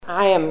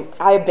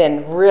I've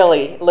been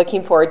really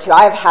looking forward to,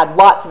 I've had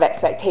lots of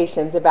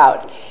expectations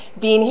about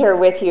being here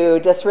with you,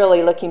 just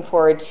really looking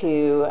forward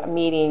to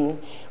meeting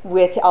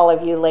with all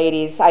of you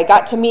ladies. I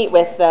got to meet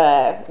with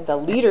the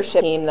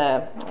leadership team,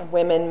 the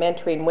Women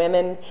Mentoring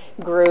Women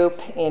group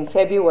in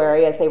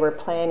February as they were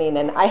planning,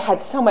 and I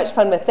had so much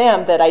fun with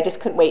them that I just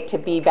couldn't wait to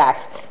be back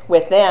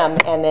with them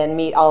and then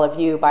meet all of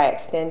you by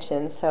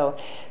extension. So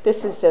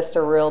this is just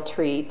a real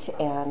treat,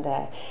 and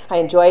I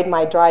enjoyed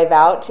my drive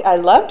out. I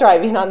love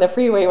driving on the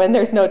freeway when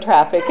there's no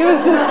traffic. It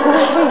was just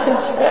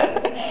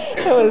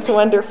great. It was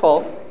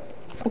wonderful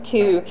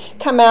to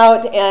come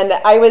out, and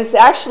I was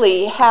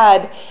actually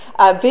had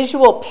a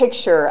visual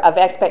picture of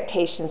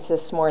expectations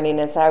this morning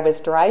as I was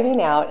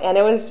driving out, and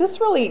it was just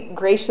really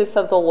gracious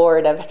of the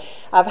Lord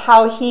of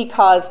how He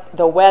caused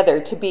the weather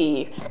to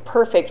be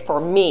perfect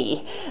for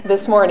me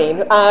this morning,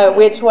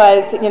 which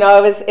was,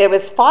 it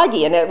was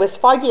foggy, and it was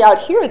foggy out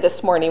here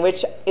this morning,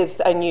 which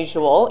is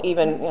unusual,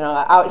 even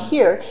out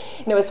here,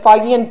 and it was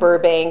foggy in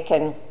Burbank,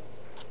 and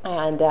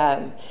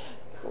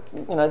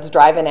it's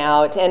driving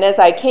out, and as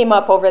I came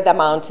up over the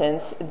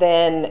mountains,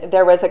 then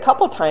there was a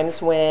couple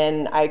times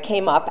when I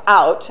came up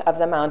out of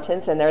the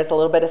mountains and there was a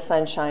little bit of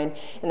sunshine,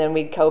 and then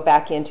we'd go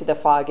back into the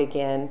fog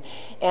again.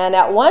 And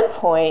at one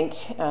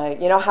point,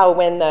 how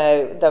when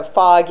the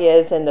fog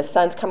is and the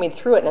sun's coming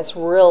through it and it's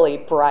really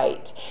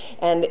bright,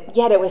 and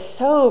yet it was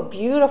so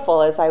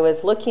beautiful as I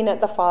was looking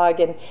at the fog,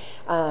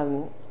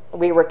 and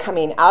we were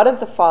coming out of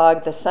the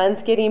fog, the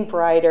sun's getting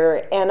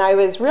brighter, and I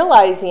was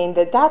realizing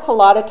that that's a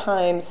lot of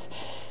times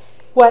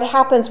what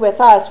happens with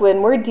us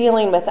when we're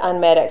dealing with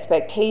unmet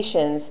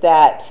expectations,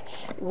 that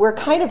we're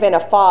kind of in a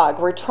fog.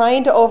 We're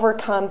trying to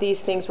overcome these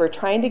things. We're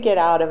trying to get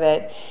out of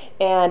it.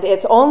 And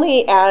it's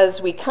only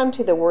as we come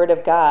to the Word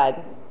of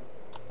God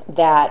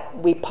that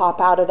we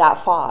pop out of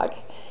that fog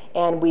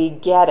and we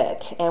get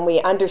it and we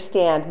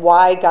understand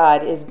why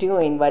God is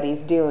doing what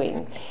He's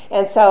doing.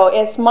 And so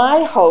it's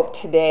my hope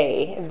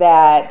today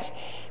that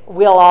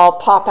we'll all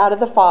pop out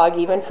of the fog,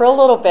 even for a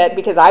little bit,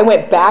 because I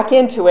went back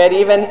into it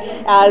even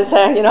as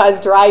I was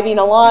driving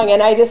along,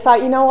 and I just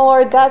thought,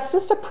 Lord, that's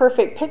just a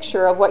perfect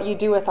picture of what you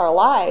do with our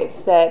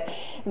lives, that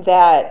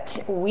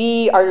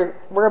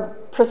we're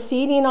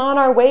proceeding on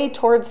our way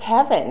towards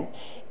heaven,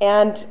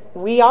 and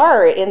we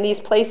are in these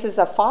places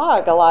of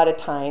fog a lot of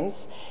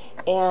times.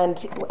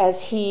 And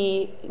as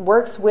He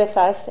works with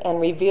us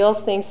and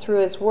reveals things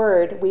through His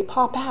Word, we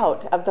pop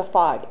out of the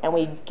fog and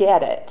we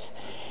get it.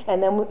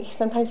 And then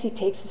sometimes He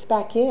takes us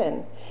back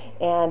in,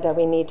 and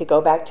we need to go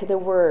back to the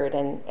Word,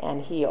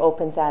 and He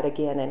opens that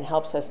again and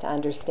helps us to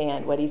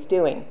understand what He's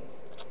doing.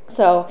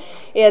 So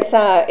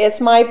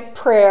it's my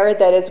prayer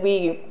that as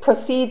we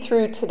proceed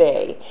through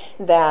today,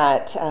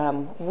 that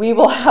we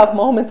will have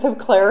moments of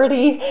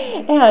clarity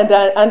and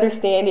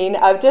understanding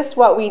of just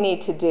what we need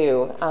to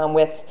do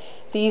with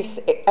these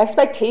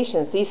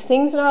expectations, these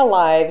things in our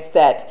lives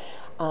that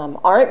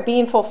aren't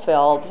being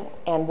fulfilled,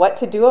 and what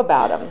to do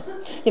about them.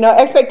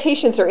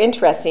 Expectations are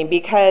interesting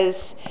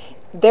because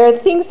they're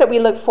things that we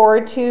look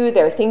forward to.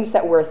 They're things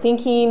that we're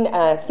think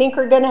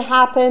are going to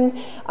happen.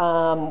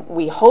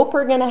 We hope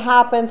are going to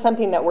happen,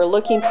 something that we're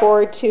looking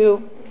forward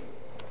to.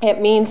 It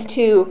means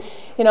to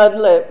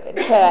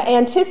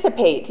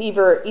anticipate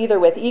either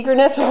with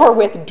eagerness or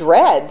with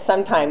dread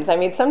sometimes.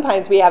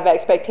 Sometimes we have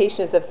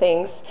expectations of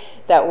things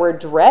that we're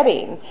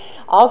dreading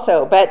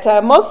also. But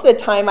most of the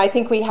time, I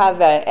think we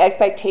have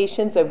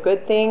expectations of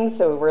good things,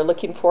 so we're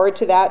looking forward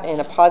to that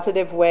in a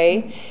positive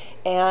way.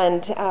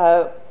 And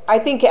I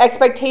think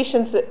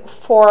expectations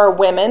for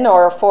women,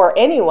 or for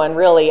anyone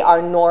really,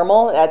 are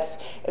normal.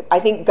 I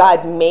think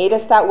God made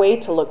us that way,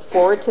 to look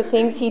forward to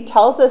things. He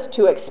tells us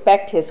to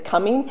expect His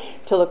coming,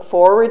 to look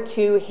forward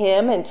to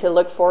Him, and to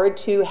look forward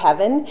to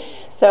heaven.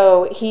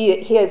 So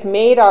He has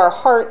made our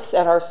hearts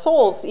and our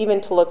souls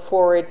even to look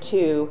forward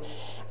to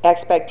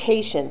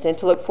expectations and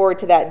to look forward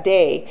to that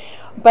day.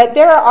 But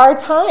there are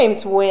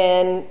times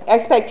when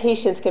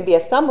expectations can be a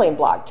stumbling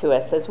block to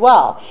us as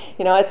well.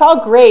 It's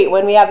all great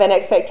when we have an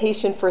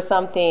expectation for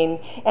something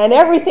and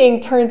everything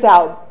turns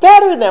out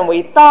better than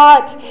we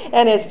thought,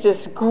 and it's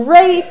just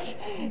great,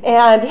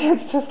 and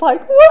it's just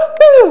like,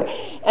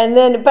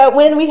 woohoo! But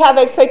when we have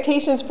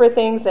expectations for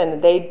things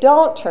and they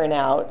don't turn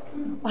out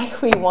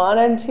like we want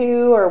them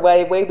to, or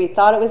the way we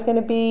thought it was going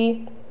to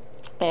be,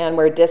 and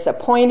we're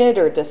disappointed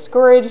or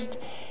discouraged,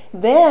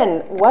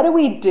 then what do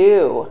we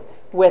do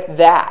with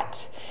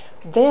that?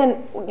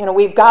 Then,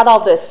 we've got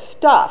all this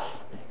stuff.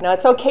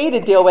 It's okay to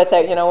deal with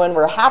it, when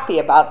we're happy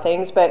about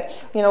things, but,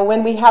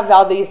 when we have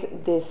all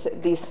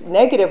these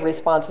negative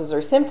responses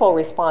or sinful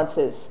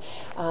responses,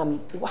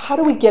 how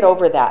do we get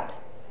over that?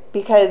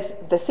 Because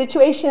the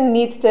situation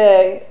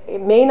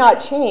may not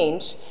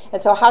change,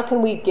 and so how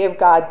can we give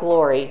God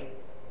glory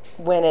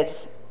when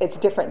it's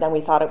different than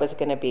we thought it was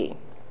going to be?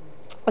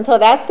 And so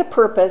that's the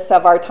purpose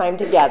of our time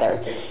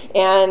together.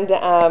 And,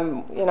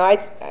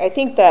 I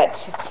think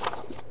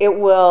that it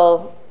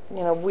will,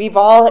 we've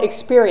all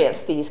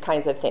experienced these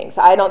kinds of things.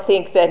 I don't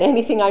think that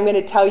anything I'm going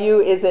to tell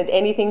you isn't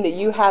anything that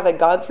you haven't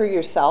gone through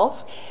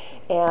yourself.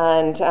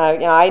 And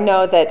I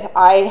know that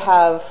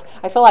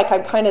I feel like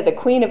I'm kind of the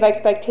queen of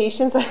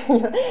expectations,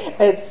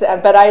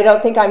 but I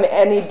don't think I'm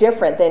any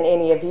different than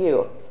any of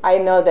you. I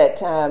know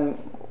that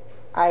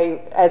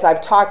as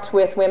I've talked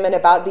with women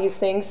about these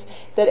things,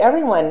 that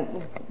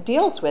everyone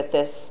deals with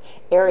this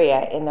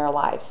area in their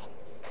lives.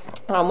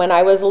 When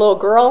I was a little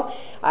girl,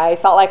 I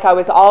felt like I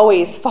was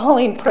always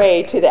falling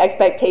prey to the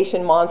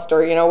expectation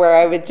monster, where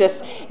I would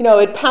just, it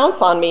would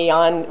pounce on me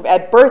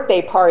at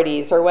birthday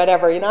parties or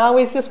whatever. I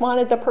always just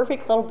wanted the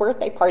perfect little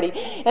birthday party.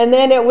 And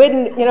then it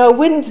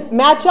wouldn't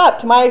match up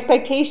to my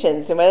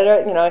expectations.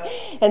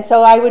 And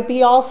so I would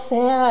be all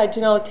sad,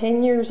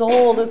 10 years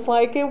old. It's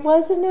like it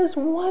wasn't as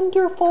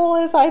wonderful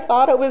as I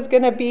thought it was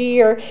going to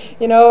be. Or,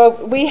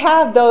 we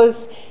have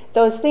those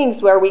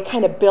things where we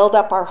kind of build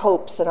up our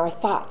hopes and our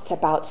thoughts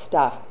about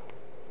stuff.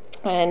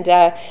 And,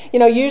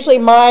 usually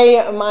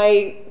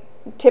my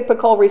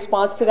typical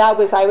response to that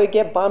was I would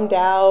get bummed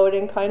out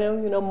and kind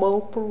of,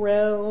 mope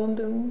around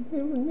and,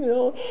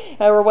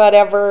 or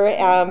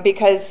whatever,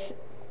 because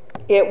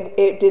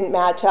it didn't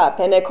match up.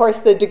 And of course,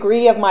 the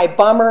degree of my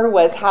bummer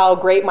was how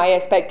great my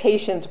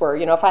expectations were.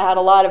 If I had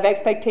a lot of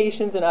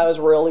expectations and I was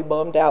really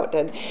bummed out,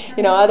 and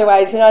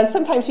otherwise, and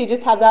sometimes you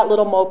just have that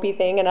little mopey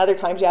thing, and other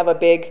times you have a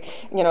big,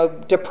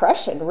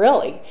 depression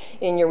really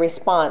in your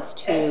response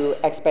to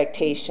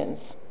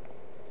expectations.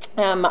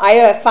 I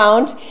have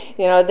found,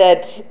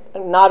 that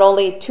not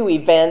only to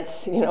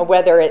events,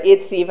 whether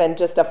it's even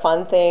just a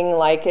fun thing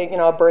like,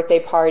 a birthday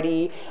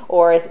party,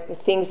 or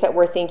things that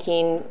we're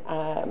thinking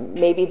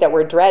maybe that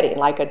we're dreading,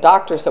 like a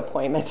doctor's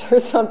appointment or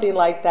something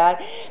like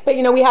that. But,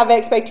 we have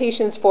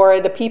expectations for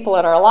the people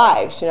in our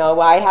lives.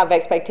 I have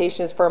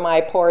expectations for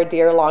my poor,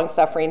 dear,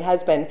 long-suffering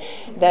husband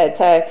that,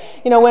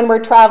 when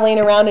we're traveling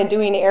around and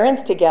doing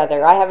errands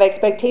together, I have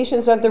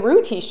expectations of the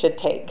route he should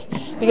take.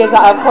 Because,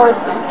 of course,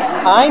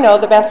 I know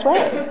the best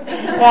way.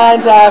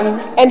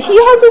 And he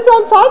has his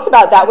own thoughts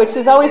about that, which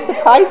is always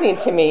surprising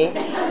to me.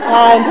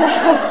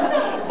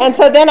 And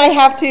so then I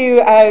have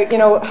to,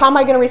 how am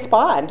I going to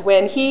respond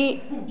when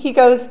he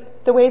goes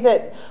the way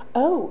that,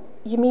 oh,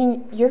 you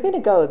mean you're going to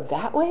go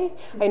that way?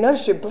 I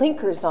notice your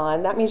blinker's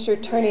on. That means you're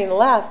turning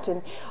left.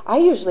 And I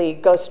usually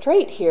go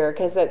straight here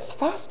because it's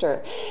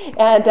faster.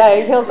 And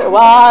he'll say,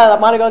 well, I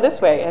want to go this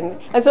way.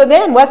 And so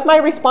then what's my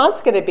response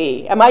going to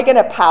be? Am I going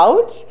to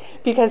pout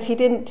because he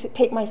didn't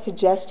take my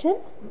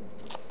suggestion?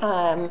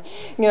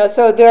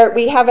 So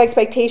we have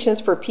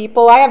expectations for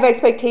people. I have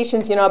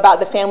expectations, about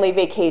the family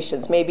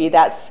vacations. Maybe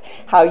that's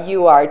how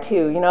you are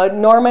too.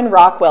 Norman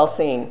Rockwell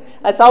scene.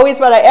 That's always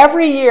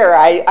every year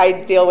I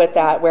deal with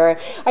that, where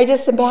I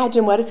just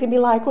imagine what it's going to be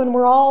like when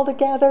we're all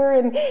together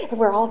and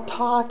we're all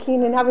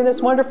talking and having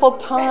this wonderful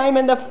time,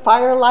 and the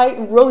firelight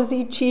and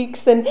rosy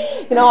cheeks and,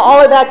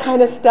 all of that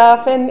kind of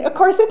stuff. And of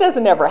course it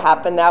doesn't ever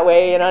happen that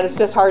way. It's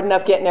just hard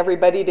enough getting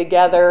everybody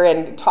together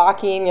and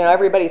talking.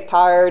 Everybody's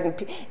tired,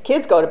 and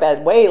kids go to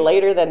bed way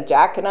later than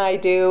Jack and I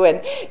do.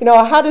 And,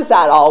 how does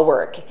that all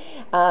work?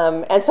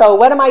 And so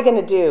what am I going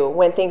to do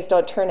when things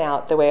don't turn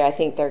out the way I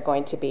think they're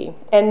going to be?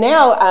 And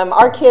now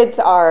our kids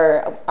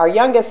our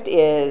youngest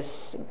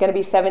is going to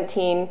be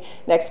 17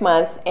 next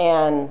month,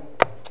 and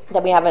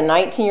then we have a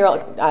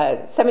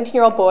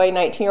 17-year-old boy,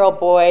 19-year-old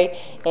boy,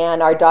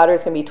 and our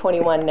daughter's going to be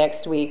 21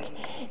 next week.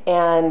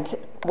 And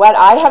what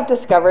I have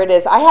discovered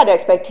is I had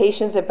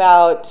expectations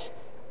about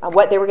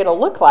what they were going to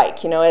look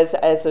like,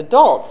 as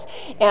adults.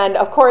 And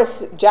of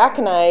course, Jack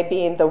and I,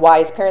 being the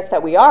wise parents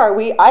that we are,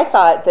 I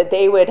thought that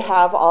they would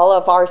have all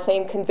of our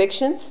same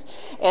convictions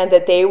and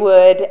that they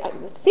would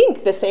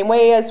think the same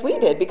way as we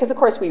did, because of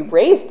course we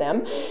raised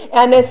them.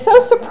 And it's so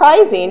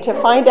surprising to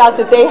find out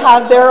that they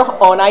have their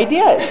own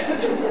ideas.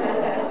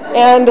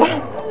 And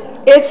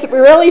it's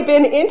really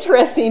been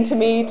interesting to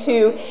me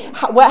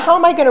how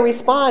am I going to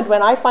respond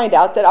when I find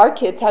out that our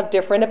kids have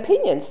different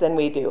opinions than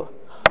we do?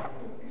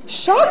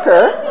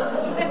 Shocker,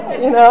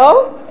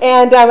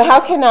 and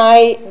how can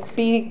I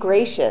be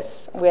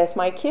gracious with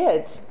my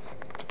kids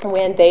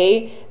when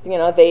they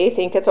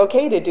think it's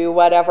okay to do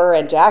whatever,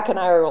 and Jack and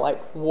I are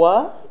like,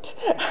 what?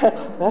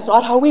 That's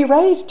not how we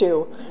raised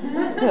you.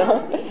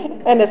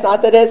 And it's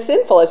not that it's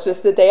sinful, it's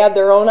just that they have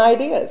their own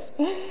ideas.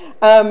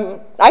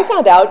 I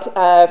found out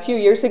a few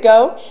years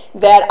ago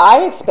that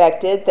I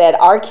expected that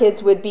our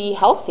kids would be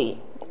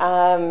healthy.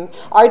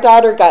 Our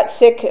daughter got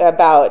sick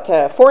about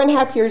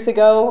 4.5 years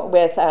ago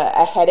with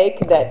a headache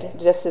that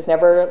just has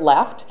never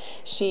left.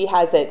 She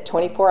has it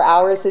 24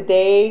 hours a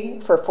day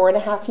for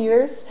 4.5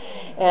 years,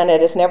 and it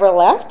has never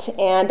left.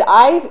 And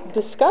I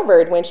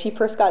discovered when she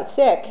first got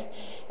sick,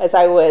 as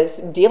I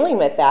was dealing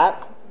with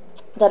that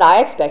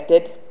I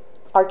expected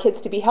our kids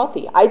to be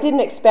healthy. I didn't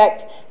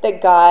expect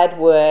that God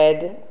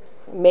would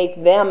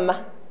make them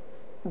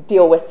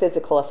deal with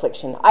physical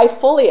affliction. I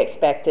fully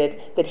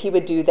expected that he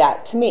would do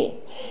that to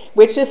me,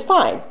 which is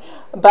fine.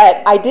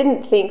 But I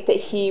didn't think that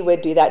he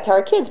would do that to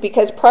our kids,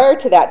 because prior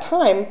to that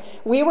time,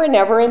 we were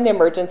never in the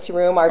emergency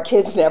room. Our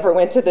kids never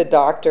went to the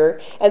doctor.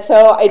 And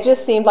so it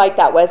just seemed like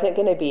that wasn't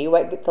going to be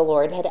what the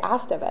Lord had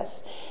asked of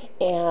us.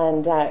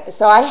 And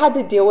so I had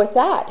to deal with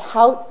that.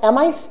 How am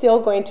I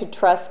still going to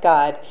trust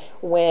God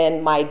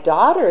when my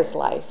daughter's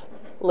life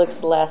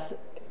looks less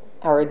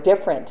or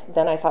different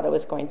than I thought it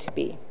was going to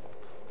be?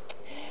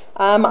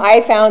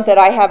 I found that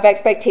I have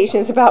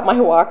expectations about my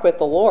walk with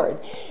the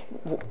Lord.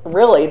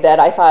 Really, that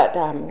I thought,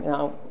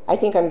 I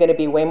think I'm going to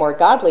be way more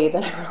godly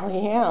than I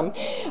really am.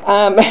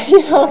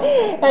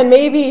 And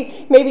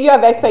maybe you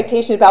have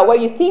expectations about what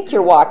you think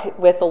your walk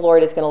with the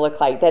Lord is going to look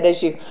like. That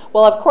is,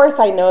 well, of course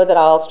I know that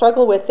I'll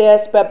struggle with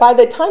this, but by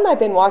the time I've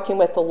been walking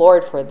with the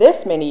Lord for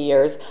this many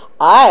years,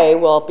 I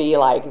will be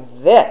like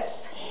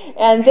this.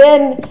 And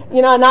then,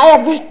 and I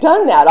have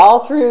done that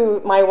all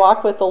through my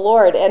walk with the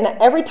Lord. And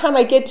every time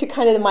I get to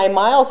kind of my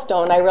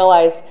milestone, I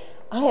realize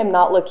I am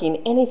not looking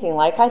anything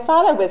like I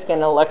thought I was going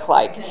to look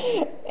like.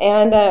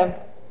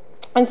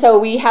 And so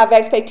we have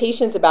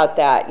expectations about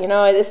that.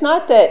 It's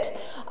not that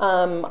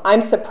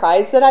I'm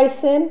surprised that I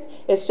sin.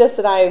 It's just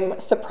that I'm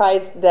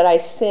surprised that I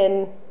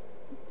sin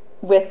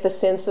with the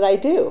sins that I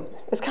do.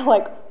 It's kind of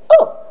like,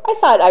 oh, I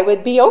thought I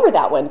would be over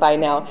that one by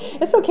now.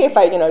 It's okay if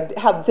I,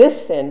 have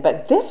this sin,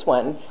 but this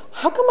one,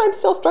 how come I'm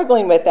still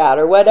struggling with that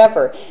or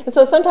whatever? And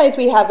so sometimes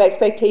we have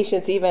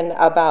expectations even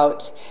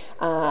about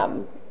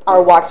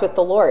our walks with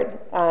the Lord.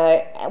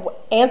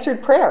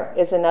 Answered prayer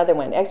is another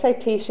one.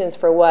 Expectations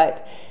for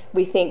what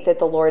we think that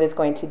the Lord is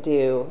going to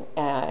do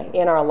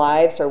in our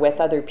lives or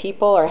with other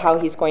people, or how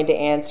he's going to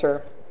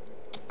answer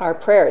our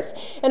prayers.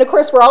 And of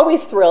course, we're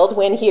always thrilled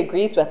when he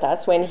agrees with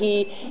us, when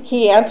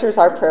he answers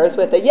our prayers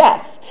with a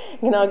yes.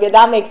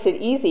 That makes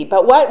it easy.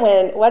 But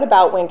what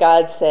about when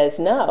God says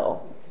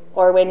no?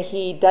 Or when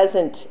he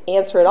doesn't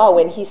answer at all,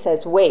 when he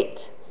says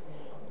wait,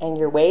 and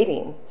you're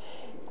waiting?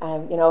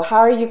 How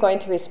are you going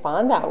to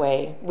respond that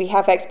way? We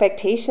have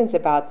expectations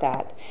about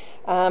that.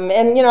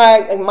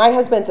 My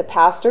husband's a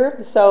pastor,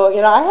 so,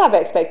 I have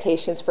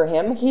expectations for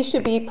him. He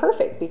should be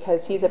perfect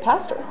because he's a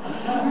pastor.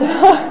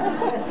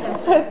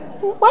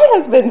 But my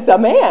husband's a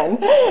man,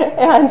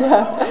 and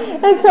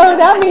so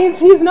that means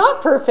he's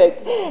not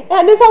perfect.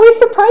 And this always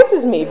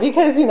surprises me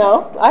because,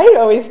 I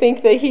always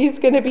think that he's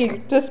going to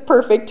be just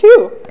perfect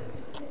too.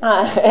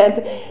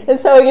 And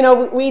so,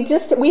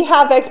 we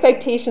have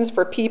expectations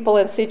for people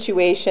and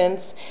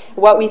situations,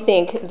 what we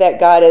think that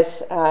God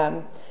is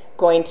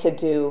going to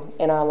do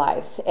in our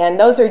lives. And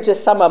those are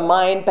just some of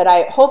mine, but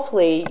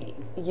hopefully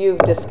you've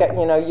discussed,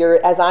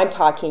 as I'm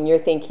talking, you're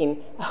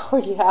thinking,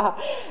 oh yeah,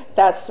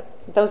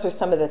 those are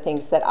some of the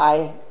things that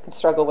I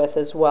struggle with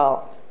as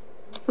well.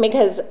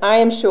 Because I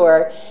am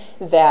sure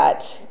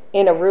that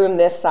in a room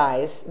this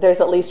size,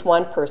 there's at least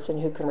one person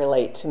who can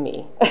relate to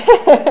me.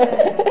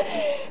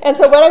 And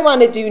so what I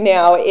want to do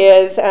now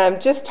is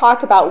just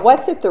talk about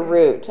what's at the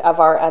root of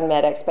our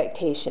unmet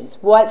expectations.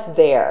 What's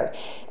there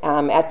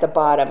at the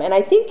bottom? And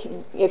I think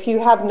if you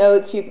have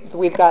notes,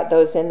 we've got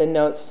those in the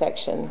notes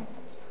section.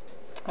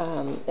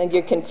 And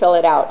you can fill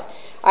it out.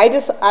 I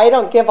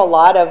don't give a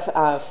lot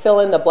of fill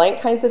in the blank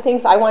kinds of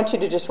things. I want you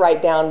to just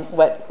write down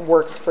what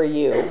works for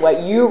you,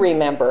 what you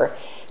remember,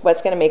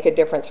 what's going to make a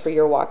difference for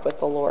your walk with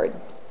the Lord.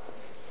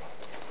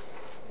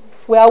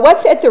 Well,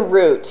 what's at the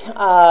root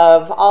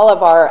of all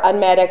of our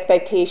unmet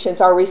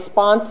expectations, our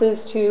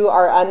responses to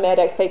our unmet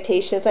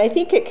expectations? I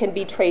think it can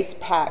be traced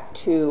back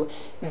to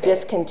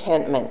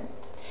discontentment.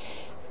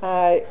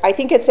 I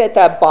think it's at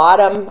the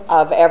bottom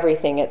of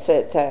everything. It's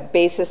at the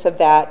basis of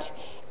that.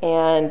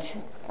 And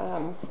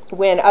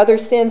when other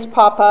sins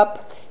pop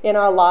up in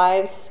our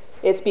lives,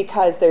 it's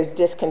because there's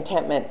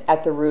discontentment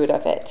at the root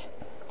of it.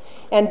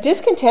 And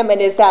discontentment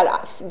is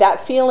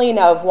that feeling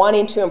of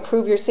wanting to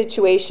improve your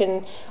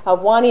situation,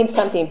 of wanting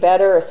something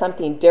better or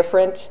something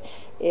different.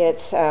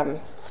 It's, and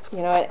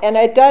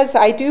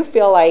I do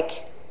feel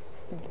like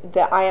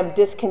that I am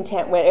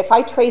discontent. If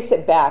I trace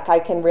it back, I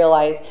can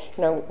realize,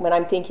 when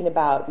I'm thinking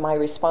about my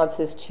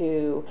responses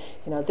to,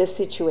 this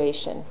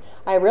situation,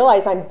 I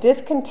realize I'm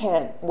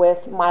discontent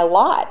with my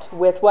lot,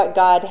 with what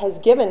God has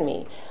given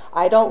me.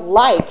 I don't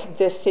like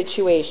this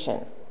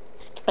situation.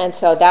 And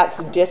so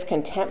that's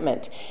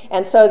discontentment.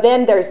 And so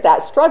then there's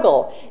that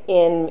struggle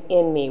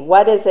in me.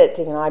 What is it?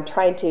 I'm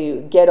trying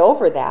to get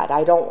over that.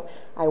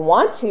 I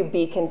want to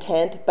be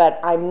content, but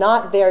I'm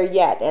not there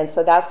yet. And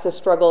so that's the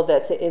struggle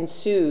that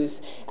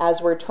ensues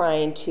as we're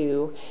trying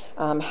to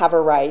have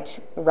a right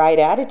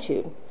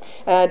attitude.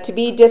 To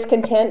be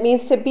discontent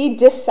means to be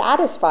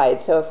dissatisfied.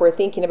 So if we're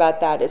thinking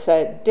about that, it's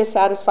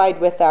dissatisfied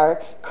with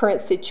our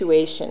current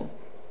situation.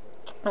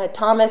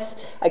 Thomas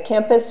à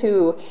Kempis,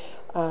 who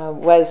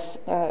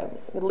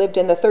lived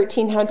in the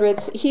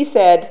 1300s, he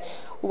said,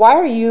 "Why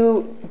are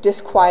you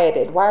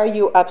disquieted? Why are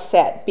you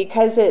upset?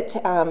 Because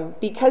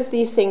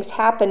these things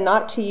happen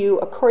not to you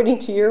according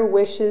to your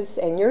wishes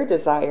and your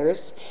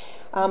desires.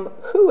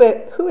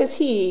 Who is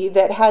he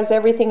that has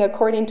everything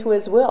according to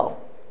his will?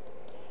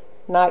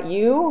 Not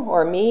you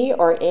or me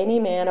or any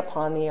man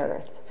upon the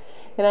earth."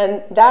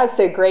 And that's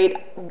a great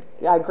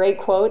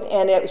quote,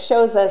 and it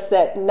shows us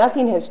that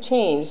nothing has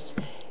changed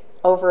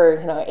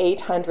over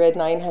 800,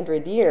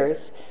 900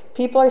 years,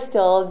 people are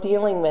still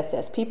dealing with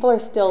this. People are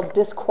still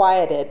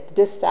disquieted,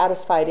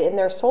 dissatisfied in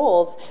their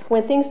souls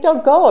when things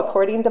don't go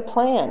according to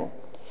plan.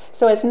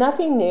 So it's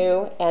nothing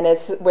new, and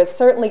it was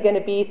certainly going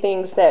to be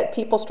things that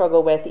people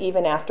struggle with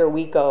even after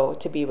we go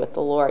to be with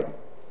the Lord.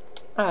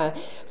 1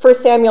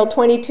 Samuel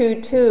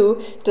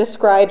 22:2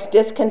 describes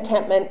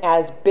discontentment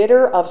as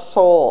bitter of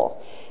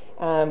soul.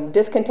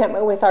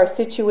 Discontentment with our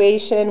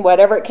situation,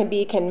 whatever it can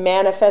be, can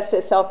manifest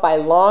itself by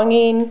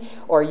longing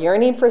or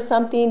yearning for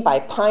something, by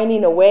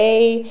pining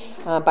away,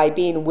 by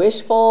being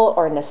wishful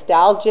or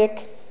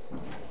nostalgic.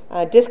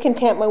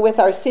 Discontentment with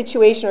our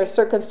situation or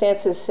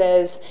circumstances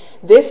says,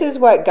 this is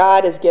what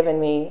God has given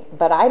me,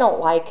 but I don't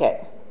like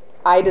it.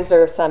 I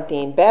deserve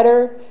something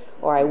better,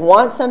 or I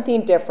want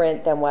something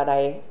different than what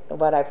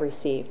I've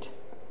received.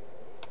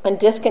 And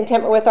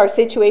discontentment with our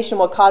situation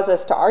will cause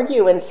us to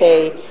argue and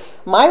say,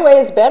 my way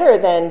is better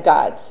than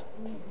God's.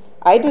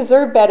 I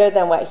deserve better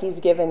than what he's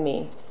given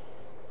me.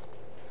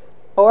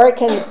 Or it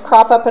can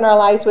crop up in our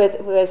lives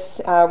with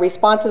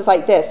responses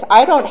like this.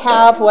 I don't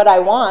have what I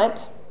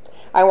want.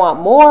 I want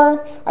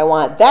more. I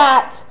want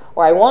that.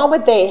 Or I want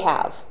what they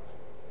have.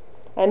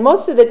 And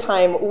most of the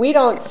time, we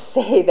don't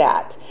say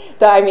that.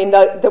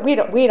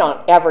 We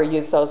don't ever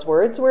use those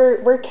words.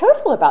 We're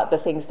careful about the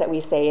things that we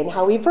say and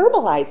how we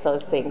verbalize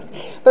those things.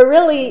 But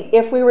really,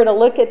 if we were to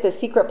look at the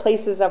secret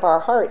places of our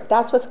heart,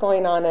 that's what's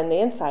going on the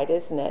inside,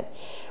 isn't it?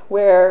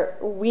 Where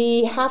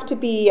we have to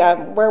be,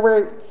 where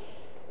we're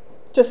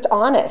just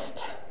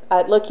honest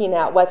at looking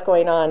at what's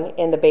going on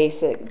in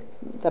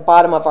the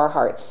bottom of our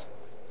hearts.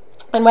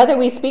 And whether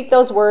we speak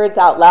those words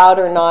out loud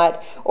or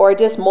not, or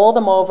just mull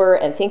them over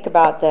and think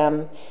about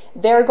them,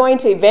 they're going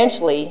to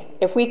eventually,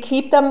 if we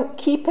keep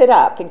it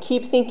up and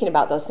keep thinking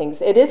about those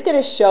things, it is going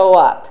to show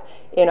up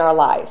in our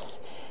lives.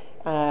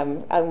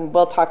 And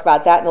we'll talk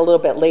about that in a little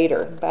bit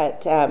later.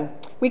 But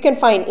we can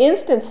find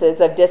instances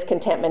of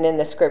discontentment in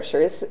the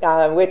scriptures,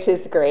 which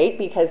is great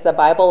because the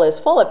Bible is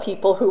full of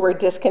people who were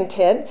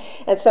discontent.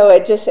 And so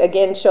it just,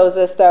 again, shows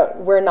us that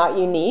we're not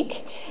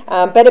unique.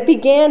 But it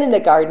began in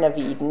the Garden of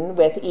Eden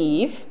with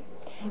Eve.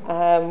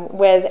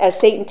 As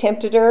Satan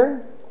tempted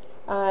her,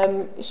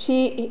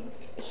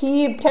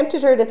 he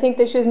tempted her to think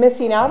that she was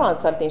missing out on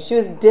something. She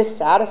was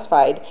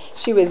dissatisfied.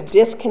 She was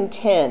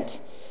discontent.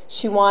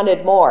 She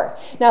wanted more.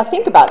 Now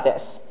think about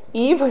this.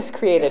 Eve was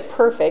created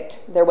perfect.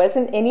 There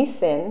wasn't any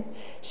sin.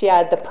 She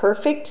had the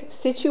perfect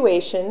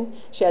situation.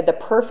 She had the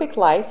perfect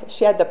life.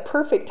 She had the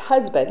perfect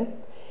husband.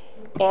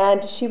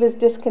 And she was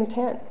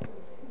discontent.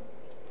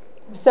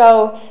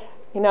 So,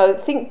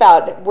 think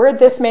about it. We're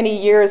this many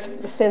years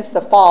since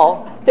the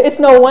fall. It's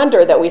no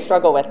wonder that we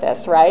struggle with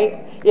this,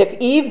 right? If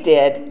Eve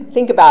did,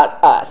 think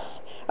about us.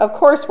 Of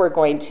course we're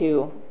going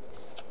to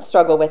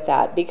struggle with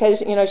that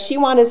because, she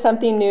wanted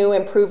something new,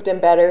 improved,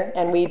 and better,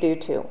 and we do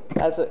too.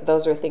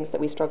 Those are things that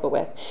we struggle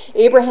with.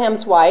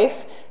 Abraham's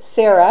wife,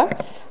 Sarah,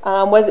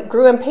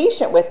 grew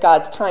impatient with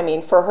God's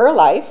timing for her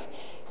life.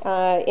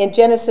 In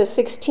Genesis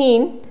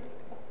 16,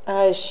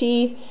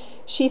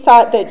 she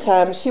thought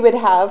that she would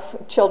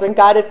have children.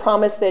 God had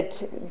promised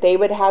that they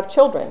would have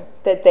children,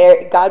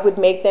 that God would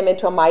make them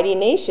into a mighty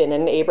nation.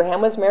 And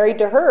Abraham was married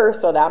to her,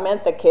 so that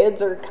meant the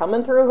kids are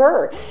coming through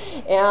her.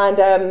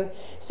 And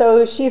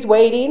so she's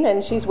waiting,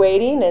 and she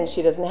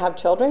doesn't have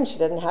children. She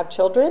doesn't have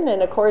children.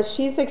 And, of course,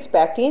 she's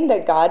expecting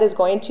that God is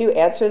going to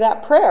answer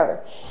that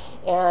prayer.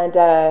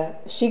 And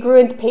she grew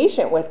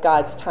impatient with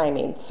God's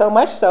timing, so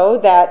much so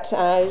that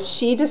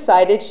she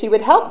decided she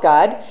would help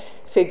God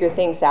figure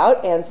things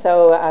out, and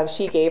so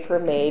she gave her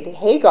maid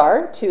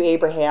Hagar to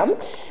Abraham,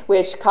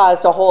 which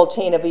caused a whole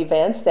chain of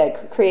events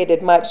that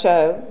created many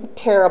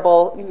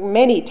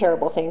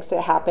terrible things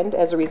that happened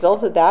as a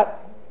result of that.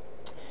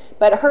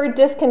 But her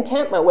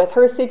discontentment with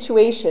her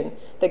situation,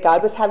 that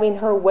God was having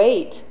her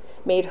wait,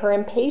 made her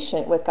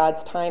impatient with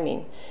God's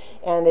timing.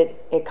 And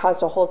it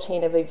caused a whole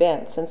chain of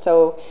events. And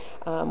so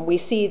we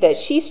see that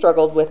she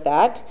struggled with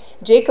that.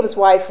 Jacob's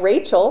wife,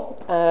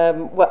 Rachel,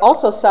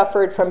 also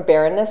suffered from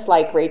barrenness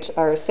like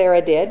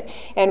Sarah did.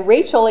 And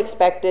Rachel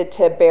expected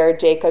to bear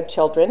Jacob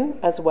children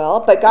as well.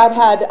 But God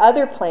had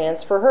other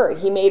plans for her.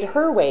 He made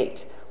her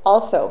wait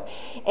also.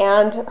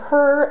 And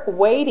her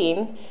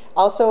waiting,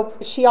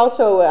 she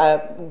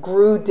also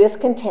grew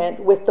discontent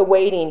with the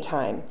waiting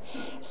time.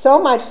 So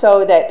much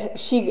so that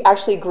she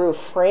actually grew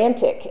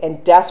frantic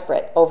and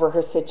desperate over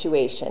her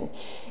situation.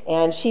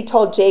 And she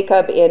told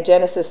Jacob in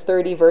Genesis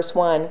 30, verse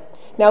 1,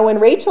 "Now when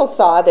Rachel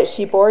saw that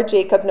she bore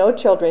Jacob no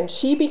children,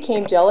 she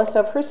became jealous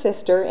of her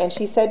sister, and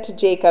she said to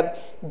Jacob,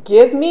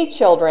 'Give me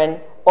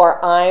children,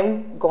 or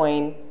I'm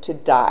going to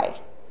die.'"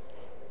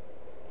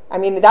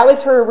 That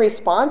was her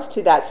response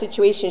to that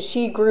situation.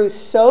 She grew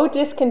so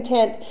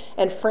discontent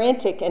and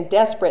frantic and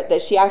desperate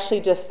that she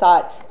actually just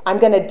thought, I'm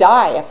going to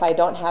die if I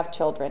don't have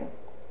children.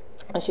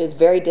 And she was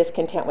very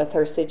discontent with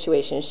her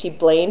situation. She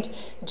blamed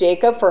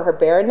Jacob for her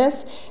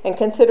barrenness and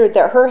considered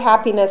that her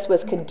happiness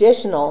was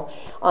conditional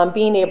on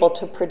being able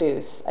to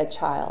produce a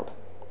child.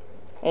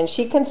 And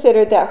she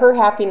considered that her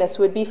happiness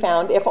would be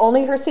found if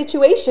only her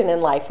situation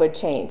in life would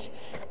change.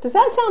 Does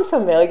that sound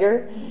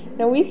familiar?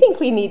 We think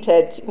we need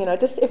to,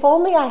 just if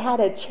only I had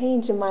a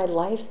change in my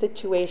life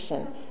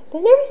situation,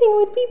 then everything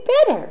would be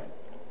better.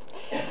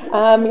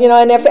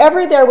 And if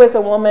ever there was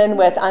a woman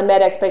with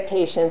unmet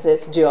expectations,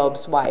 it's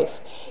Job's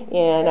wife.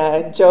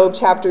 In Job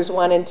chapters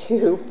 1 and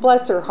 2,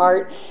 bless her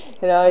heart,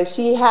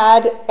 she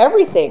had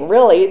everything,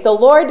 really. The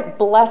Lord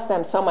blessed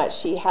them so much.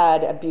 She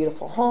had a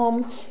beautiful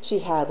home. She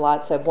had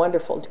lots of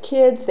wonderful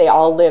kids. They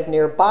all lived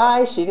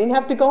nearby. She didn't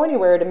have to go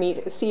anywhere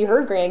to see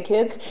her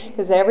grandkids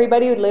because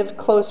everybody lived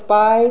close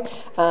by.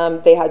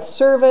 They had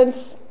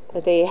servants.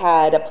 They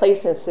had a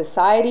place in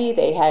society.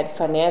 They had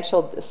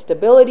financial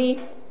stability.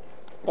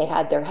 They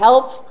had their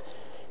health.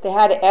 They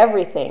had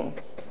everything.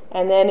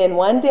 And then in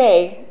one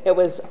day, it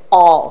was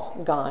all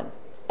gone.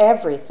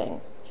 Everything.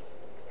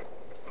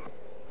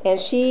 And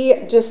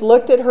she just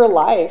looked at her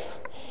life,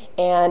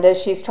 and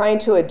as she's trying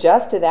to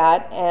adjust to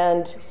that,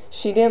 and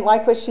she didn't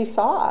like what she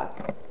saw.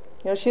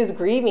 She was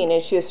grieving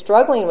and she was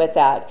struggling with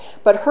that.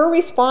 But her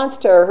response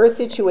to her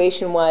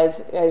situation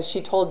was, as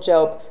she told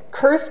Job,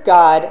 curse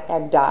God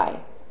and die.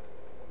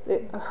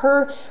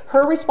 Her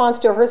response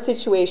to her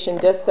situation,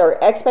 just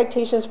their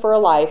expectations for her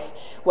life,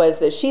 was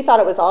that she thought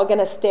it was all going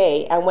to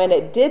stay. And when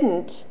it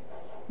didn't,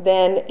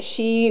 then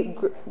she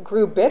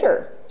grew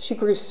bitter. She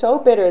grew so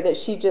bitter that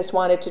she just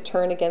wanted to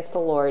turn against the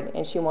Lord,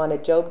 and she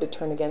wanted Job to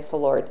turn against the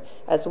Lord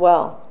as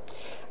well.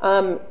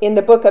 In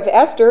the book of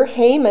Esther,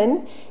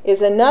 Haman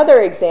is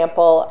another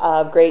example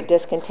of great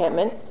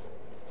discontentment.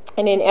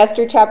 And in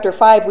Esther chapter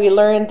 5, we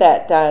learned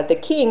that the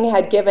king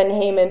had given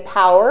Haman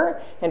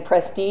power and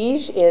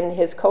prestige in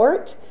his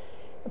court,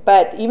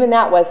 but even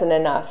that wasn't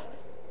enough.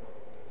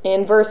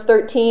 In verse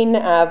 13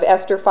 of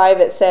Esther 5,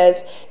 it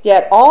says,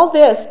 "Yet all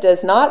this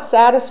does not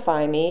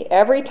satisfy me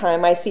every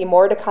time I see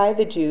Mordecai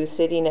the Jew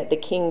sitting at the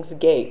king's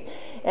gate."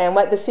 And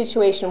what the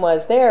situation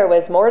was there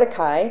was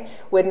Mordecai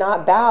would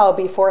not bow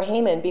before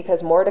Haman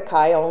because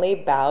Mordecai only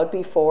bowed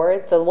before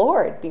the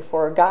Lord,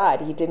 before God.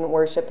 He didn't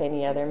worship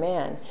any other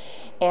man.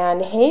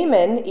 And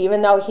Haman,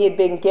 even though he had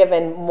been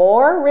given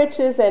more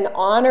riches and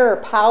honor,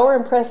 power,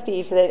 and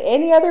prestige than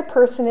any other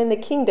person in the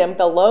kingdom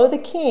below the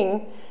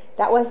king,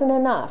 that wasn't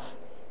enough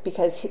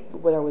because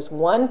there was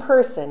one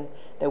person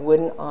that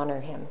wouldn't honor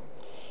him.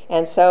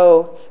 And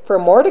so for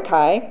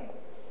Mordecai,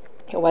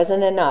 it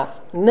wasn't enough.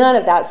 None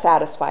of that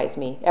satisfies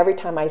me every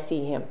time I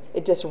see him.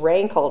 It just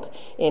rankled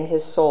in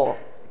his soul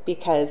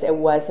because it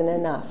wasn't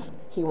enough.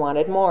 He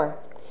wanted more.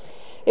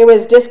 It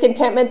was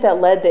discontentment that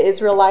led the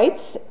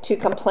Israelites to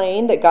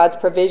complain that God's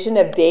provision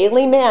of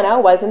daily manna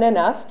wasn't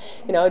enough.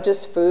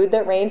 Just food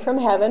that rained from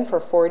heaven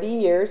for 40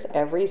 years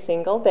every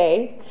single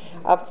day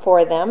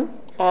for them.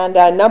 And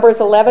Numbers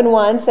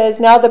 11:1 says,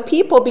 "Now the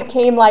people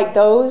became like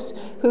those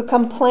who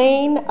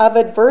complain of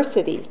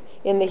adversity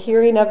in the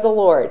hearing of the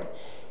Lord.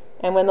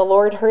 And when the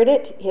Lord heard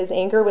it, his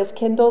anger was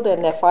kindled,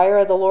 and the fire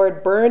of the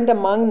Lord burned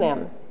among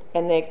them,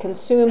 and they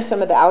consumed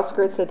some of the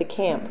outskirts of the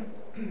camp."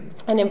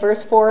 And in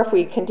verse 4, if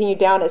we continue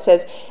down, it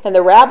says, "And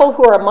the rabble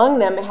who were among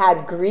them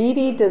had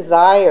greedy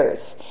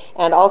desires.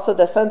 And also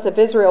the sons of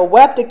Israel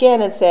wept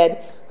again and said,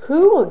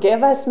 'Who will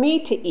give us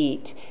meat to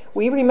eat?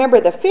 We remember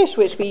the fish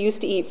which we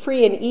used to eat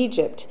free in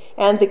Egypt,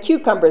 and the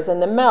cucumbers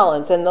and the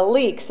melons and the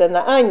leeks and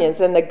the onions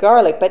and the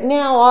garlic. But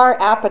now our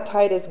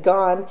appetite is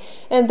gone,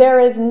 and there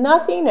is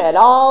nothing at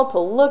all to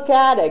look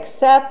at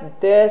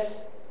except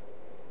this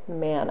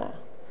manna.'"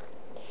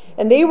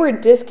 And they were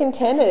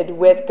discontented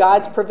with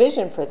God's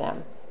provision for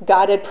them.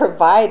 God had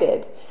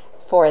provided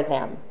for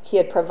them. He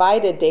had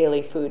provided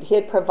daily food. He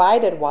had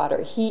provided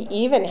water. He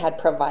even had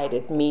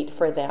provided meat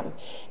for them.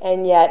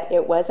 And yet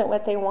it wasn't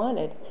what they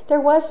wanted. There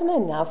wasn't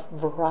enough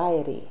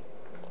variety.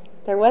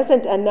 There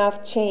wasn't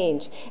enough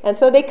change. And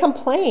so they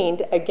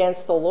complained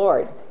against the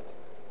Lord.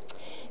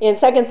 In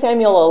 2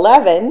 Samuel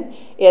 11,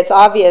 it's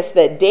obvious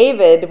that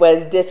David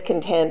was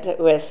discontent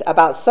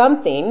about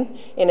something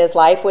in his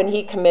life when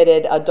he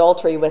committed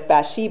adultery with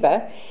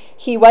Bathsheba.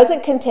 He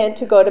wasn't content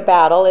to go to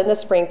battle in the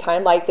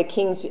springtime like the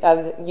kings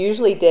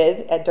usually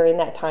did during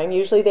that time.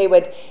 Usually they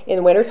would,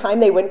 in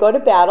wintertime, they wouldn't go to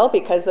battle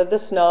because of the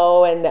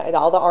snow and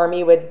all the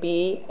army would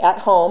be at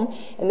home.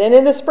 And then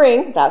in the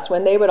spring, that's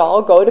when they would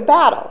all go to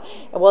battle.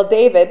 Well,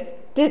 David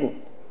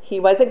didn't. He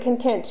wasn't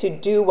content to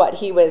do what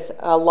he was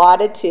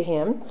allotted to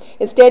him.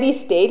 Instead, he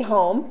stayed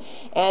home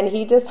and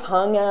he just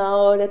hung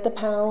out at the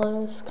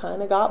palace,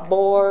 kind of got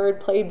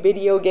bored, played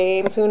video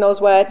games, who knows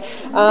what.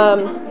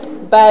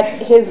 But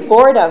his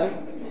boredom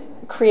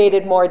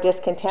created more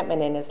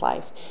discontentment in his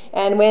life.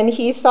 And when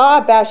he saw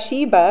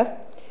Bathsheba,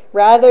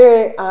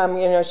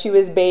 she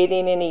was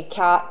bathing and he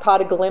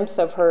caught a glimpse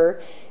of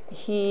her,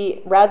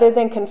 rather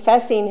than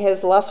confessing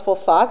his lustful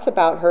thoughts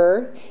about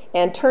her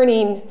and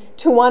turning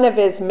to one of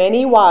his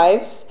many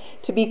wives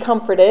to be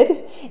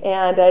comforted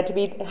and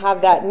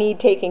have that need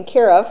taken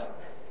care of,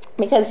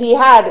 because he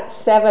had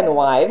 7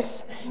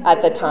 wives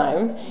at the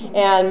time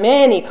and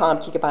many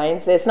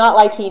concubines. It's not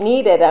like he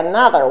needed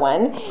another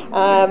one.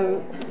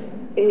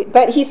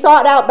 But he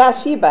sought out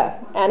Bathsheba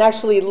and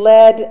actually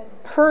led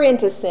her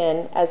into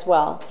sin as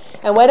well.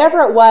 And whatever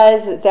it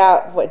was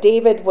that what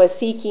David was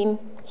seeking,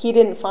 he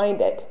didn't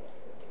find it.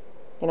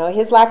 You know,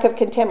 his lack of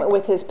contentment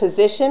with his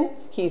position.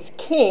 He's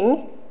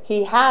king.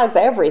 He has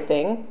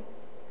everything.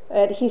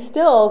 But he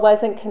still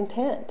wasn't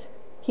content.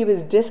 He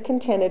was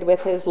discontented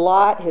with his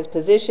lot, his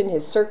position,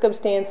 his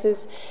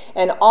circumstances,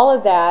 and all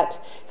of that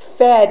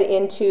fed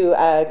into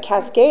a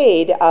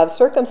cascade of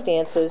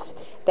circumstances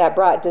that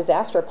brought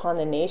disaster upon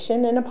the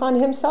nation and upon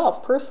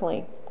himself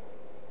personally.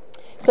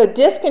 So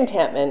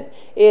discontentment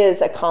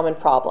is a common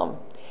problem.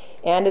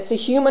 And it's a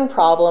human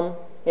problem.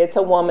 It's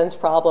a woman's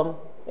problem.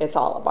 It's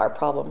all of our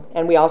problem.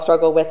 And we all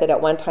struggle with it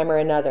at one time or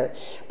another.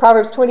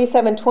 Proverbs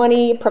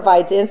 27:20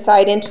 provides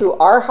insight into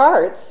our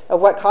hearts of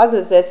what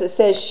causes this. It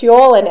says,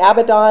 Sheol and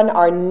Abaddon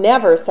are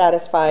never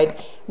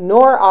satisfied,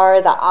 nor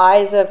are the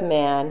eyes of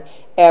man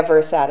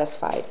ever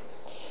satisfied.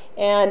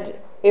 And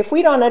if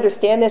we don't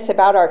understand this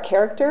about our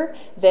character,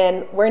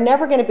 then we're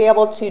never going to be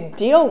able to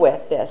deal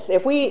with this.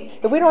 If we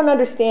don't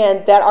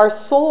understand that our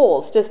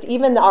souls, just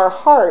even our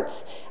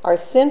hearts, our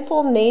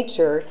sinful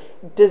nature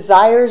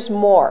desires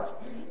more.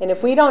 And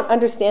if we don't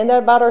understand that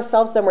about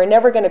ourselves, then we're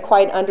never going to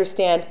quite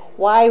understand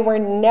why we're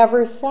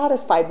never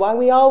satisfied, why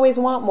we always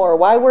want more,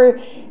 why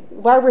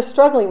we're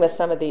struggling with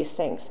some of these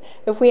things.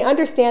 If we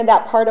understand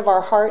that part of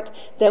our heart,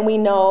 then we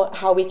know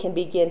how we can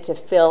begin to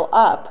fill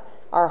up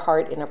our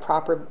heart in a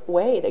proper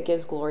way that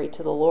gives glory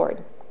to the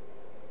Lord.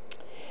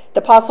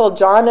 The Apostle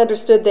John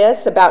understood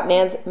this about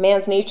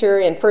man's nature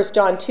in 1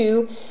 John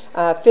 2,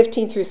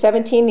 15 through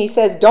 17. He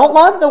says, don't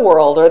love the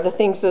world or the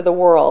things of the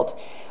world.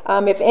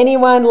 If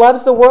anyone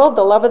loves the world,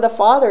 the love of the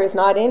Father is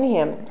not in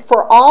him.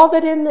 For all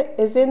that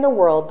is in the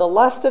world, the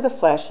lust of the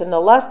flesh and the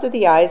lust of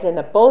the eyes and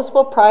the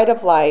boastful pride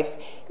of life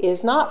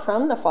is not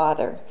from the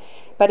Father,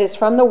 but is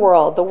from the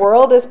world. The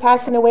world is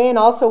passing away and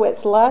also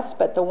its lust,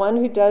 but the one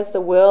who does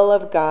the will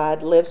of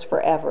God lives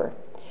forever.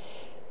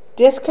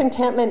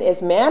 Discontentment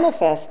is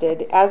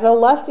manifested as a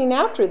lusting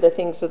after the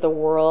things of the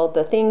world,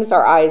 the things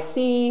our eyes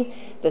see,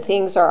 the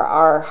things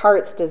our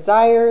heart's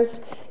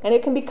desires, and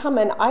it can become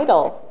an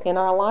idol in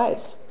our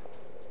lives.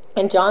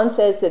 And John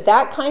says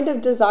that kind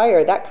of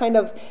desire, that kind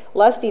of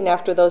lusting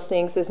after those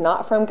things is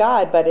not from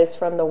God, but is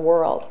from the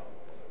world.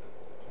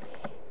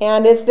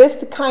 And is this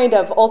the kind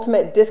of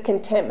ultimate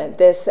discontentment,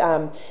 this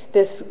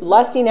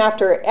lusting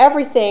after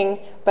everything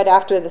but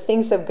after the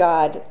things of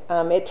God?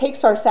 It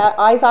takes our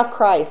eyes off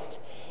Christ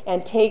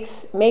and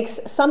makes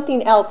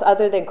something else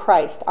other than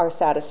Christ our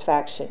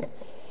satisfaction.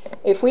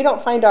 If we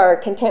don't find our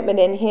contentment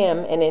in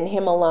him and in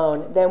him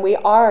alone, then we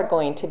are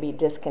going to be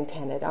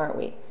discontented, aren't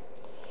we?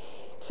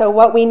 So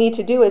what we need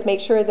to do is make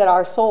sure that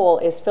our soul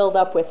is filled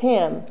up with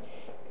him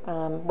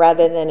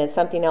rather than in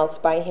something else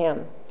by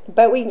him.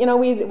 But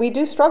we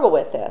do struggle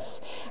with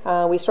this.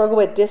 We struggle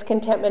with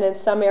discontentment in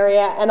some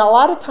area, and a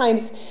lot of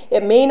times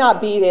it may not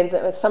be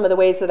in some of the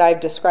ways that I've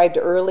described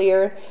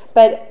earlier,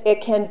 but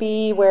it can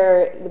be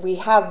where we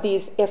have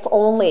these if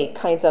only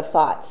kinds of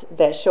thoughts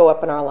that show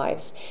up in our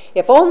lives.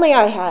 If only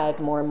I had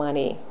more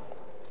money.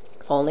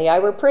 If only I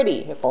were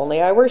pretty, if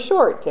only I were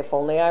short, if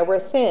only I were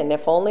thin,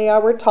 if only I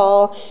were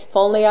tall, if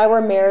only I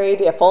were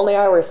married, if only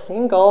I were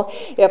single,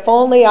 if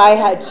only I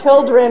had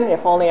children,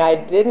 if only I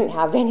didn't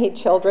have any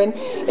children,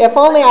 if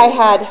only I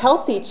had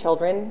healthy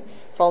children,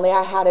 if only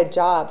I had a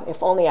job,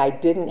 if only I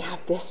didn't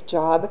have this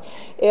job,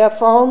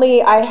 if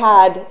only I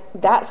had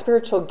that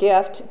spiritual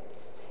gift,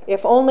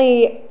 if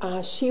only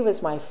she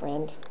was my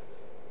friend,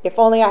 if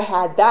only I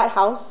had that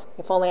house,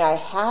 if only I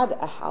had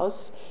a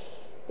house,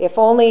 if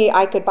only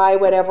I could buy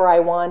whatever I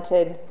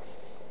wanted,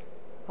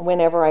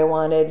 whenever I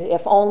wanted.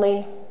 If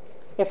only,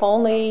 if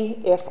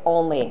only, if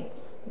only.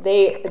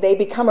 They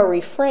become a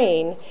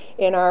refrain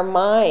in our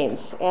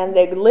minds. And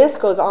the list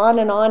goes on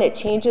and on. It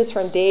changes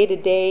from day to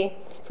day,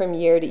 from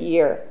year to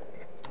year.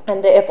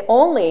 And the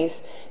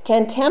if-onlys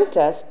can tempt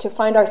us to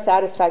find our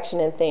satisfaction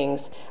in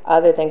things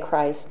other than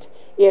Christ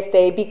if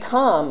they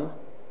become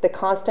the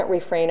constant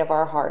refrain of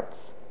our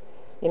hearts.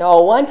 You know,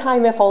 a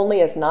one-time if only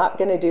is not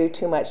going to do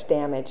too much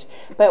damage.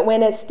 But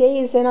when it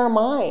stays in our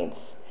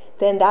minds,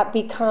 then that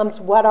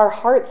becomes what our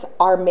hearts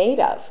are made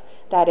of,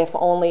 that if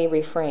only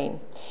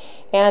refrain.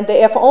 And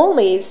the if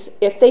onlys,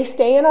 if they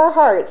stay in our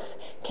hearts,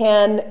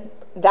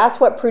 that's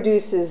what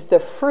produces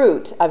the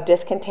fruit of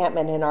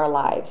discontentment in our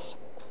lives.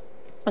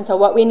 And so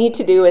what we need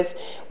to do is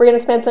we're going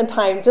to spend some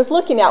time just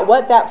looking at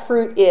what that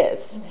fruit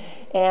is.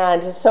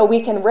 And so we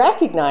can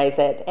recognize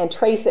it and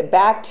trace it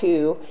back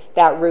to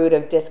that root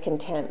of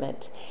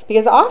discontentment.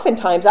 Because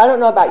oftentimes, I don't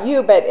know about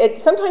you, but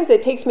sometimes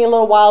it takes me a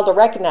little while to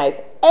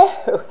recognize,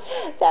 oh,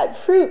 that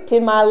fruit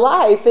in my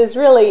life is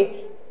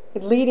really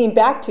leading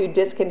back to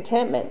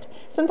discontentment.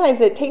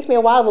 Sometimes it takes me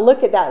a while to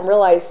look at that and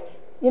realize,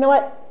 you know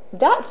what,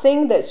 that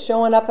thing that's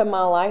showing up in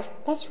my life,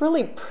 that's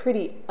really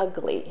pretty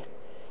ugly.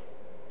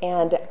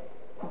 And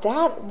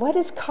what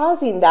is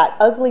causing that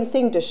ugly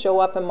thing to show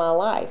up in my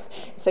life?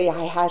 So yeah,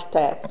 I have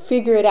to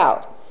figure it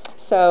out.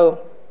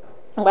 So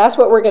that's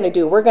what we're going to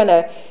do. We're going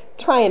to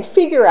try and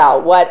figure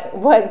out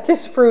what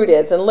this fruit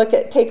is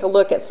and take a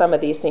look at some of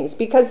these things.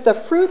 Because the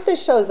fruit that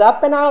shows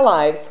up in our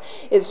lives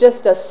is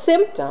just a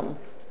symptom.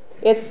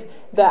 It's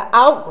the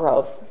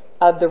outgrowth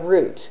of the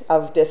root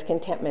of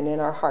discontentment in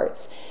our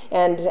hearts.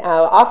 And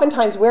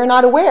oftentimes we're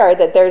not aware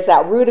that there's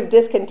that root of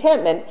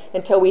discontentment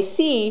until we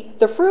see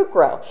the fruit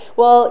grow.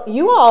 Well,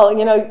 you all,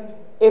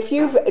 if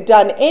you've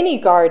done any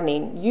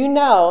gardening, you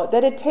know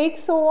that it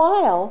takes a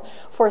while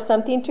for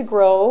something to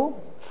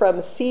grow from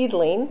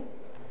seedling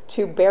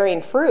to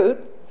bearing fruit.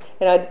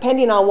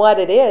 Depending on what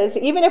it is,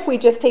 even if we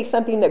just take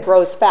something that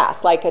grows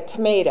fast, like a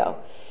tomato,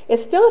 it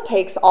still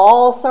takes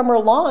all summer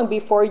long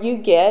before you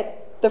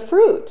get the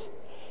fruit.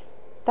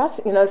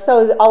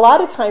 So a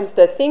lot of times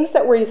the things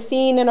that we're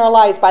seeing in our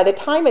lives, by the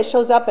time it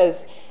shows up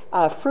as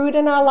fruit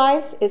in our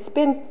lives, it's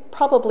been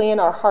probably in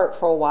our heart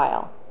for a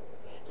while.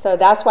 So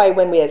that's why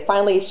when it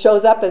finally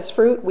shows up as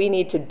fruit, we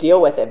need to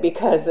deal with it,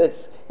 because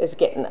it's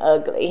getting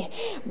ugly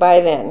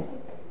by then.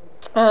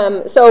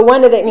 So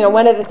one of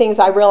the things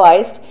I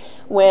realized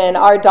when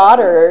our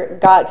daughter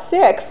got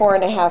sick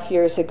 4.5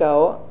 years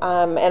ago,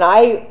 and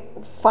I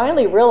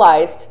finally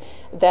realized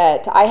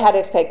that I had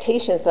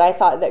expectations, that I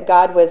thought that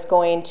God was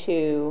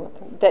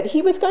that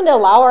he was going to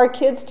allow our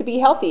kids to be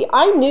healthy.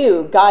 I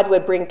knew God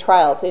would bring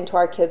trials into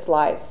our kids'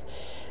 lives.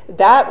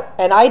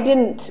 And I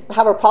didn't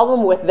have a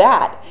problem with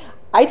that.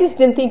 I just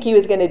didn't think he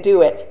was going to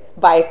do it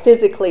by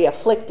physically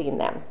afflicting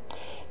them.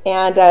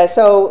 And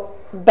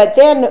but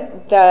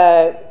then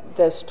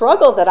the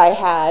struggle that I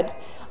had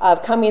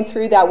of coming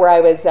through that, where I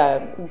was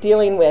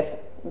dealing with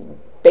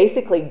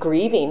basically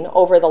grieving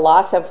over the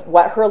loss of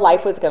what her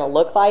life was going to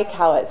look like,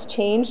 how it's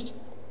changed,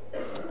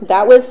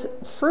 that was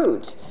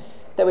fruit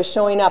that was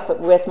showing up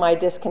with my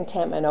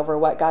discontentment over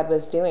what God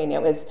was doing.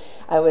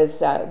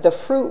 The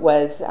fruit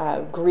was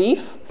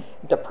grief,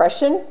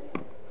 depression,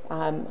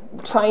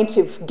 trying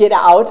to get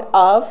out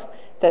of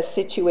the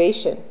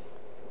situation.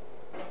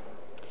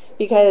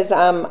 Because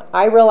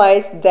I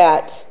realized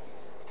that,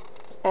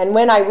 and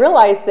when I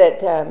realized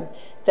that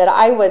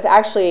I was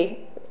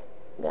actually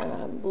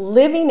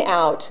living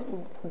out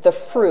the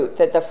fruit,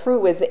 that the fruit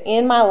was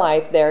in my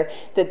life there,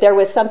 that there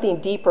was something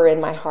deeper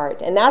in my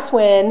heart. And that's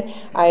when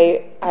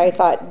I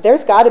thought,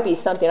 there's got to be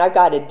something, I've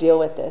got to deal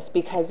with this,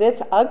 because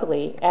it's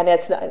ugly, and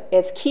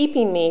it's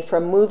keeping me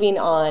from moving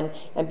on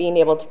and being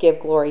able to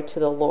give glory to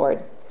the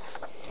Lord.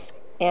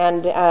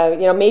 And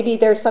maybe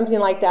there's something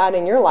like that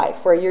in your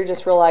life, where you're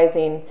just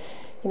realizing,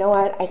 you know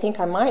what, I think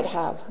I might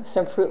have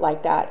some fruit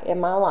like that in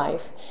my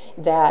life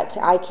that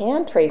I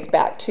can trace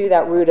back to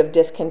that root of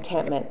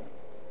discontentment.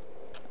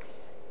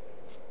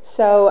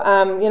 So,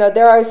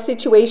 there are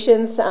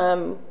situations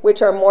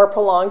which are more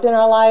prolonged in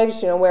our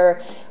lives,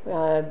 where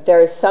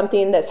there's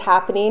something that's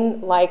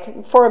happening.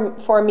 Like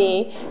for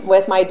me,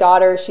 with my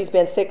daughter, she's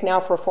been sick now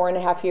for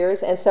 4.5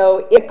 years. And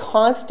so it's a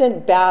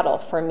constant battle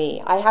for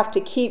me. I have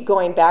to keep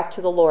going back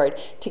to the Lord,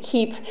 to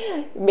keep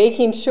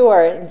making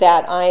sure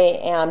that I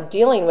am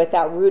dealing with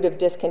that root of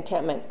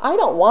discontentment. I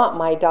don't want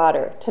my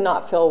daughter to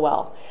not feel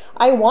well.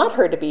 I want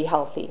her to be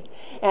healthy.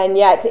 And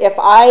yet, if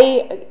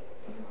I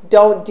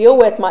don't deal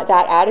with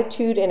that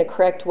attitude in a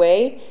correct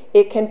way,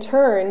 it can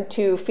turn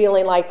to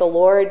feeling like the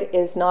Lord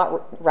is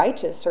not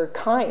righteous or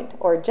kind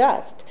or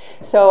just.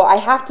 So I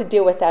have to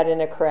deal with that in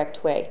a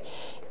correct way.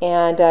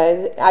 And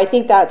I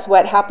think that's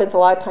what happens a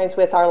lot of times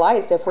with our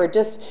lives. If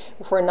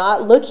we're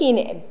not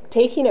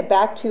taking it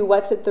back to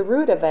what's at the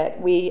root of it,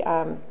 we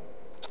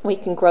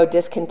can grow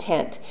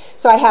discontent.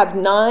 So I have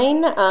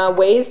 9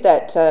 ways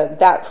that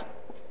that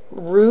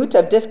root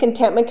of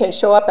discontentment can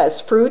show up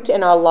as fruit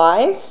in our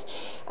lives.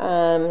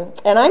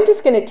 And I'm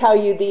just going to tell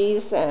you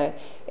these, and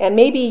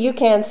maybe you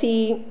can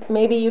see,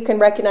 maybe you can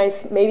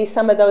recognize maybe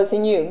some of those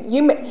in you.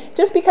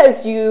 Just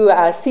because you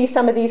see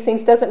some of these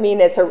things doesn't mean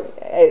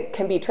it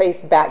can be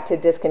traced back to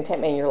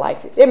discontentment in your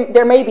life.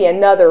 There may be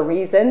another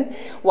reason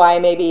why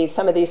maybe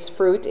some of this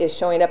fruit is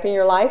showing up in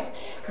your life,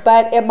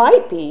 but it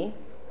might be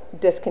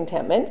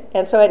discontentment,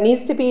 and so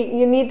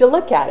you need to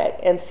look at it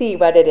and see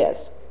what it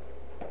is.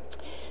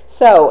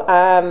 So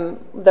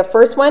the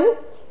first one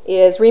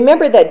is,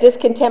 remember that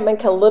discontentment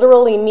can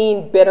literally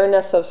mean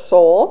bitterness of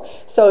soul.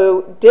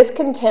 So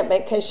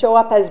discontentment can show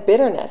up as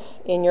bitterness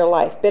in your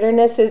life.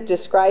 Bitterness is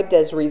described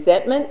as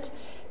resentment,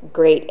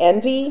 great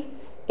envy.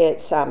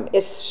 It's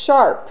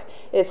sharp.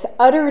 It's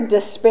utter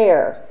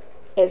despair.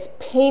 It's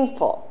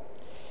painful.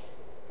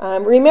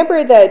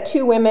 Remember the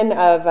 2 women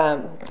of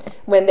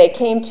when they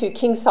came to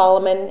King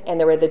Solomon, and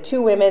there were the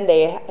 2 women.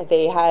 They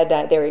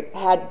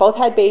both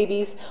had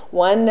babies.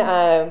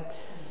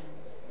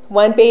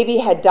 One baby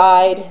had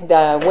died.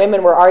 The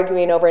women were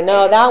arguing over,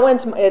 no,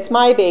 it's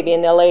my baby.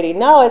 And the lady,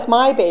 no, it's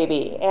my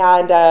baby.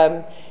 And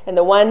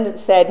the one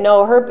said,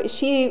 no,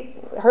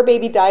 her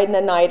baby died in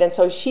the night, and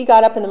so she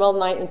got up in the middle of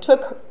the night and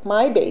took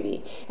my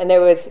baby. And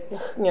there was,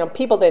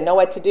 people didn't know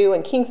what to do.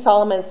 And King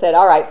Solomon said,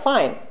 all right,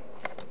 fine.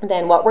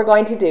 Then what we're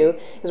going to do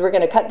is we're going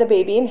to cut the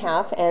baby in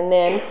half, and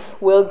then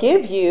we'll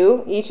give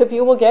you, each of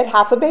you will get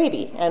half a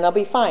baby, and it'll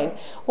be fine.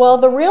 Well,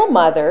 the real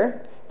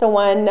mother, the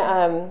one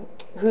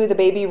who the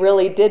baby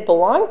really did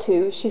belong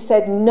to, she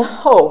said,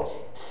 no,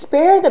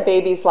 spare the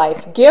baby's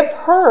life. Give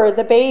her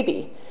the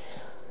baby.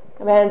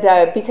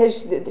 And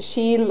because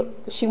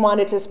she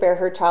wanted to spare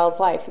her child's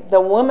life.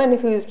 The woman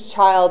whose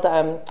child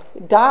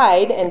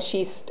died, and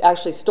she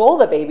actually stole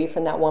the baby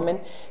from that woman,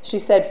 she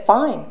said,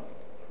 fine,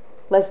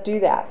 let's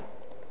do that.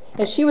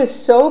 And she was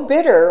so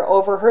bitter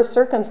over her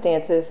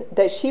circumstances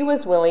that she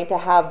was willing to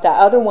have the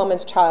other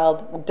woman's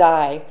child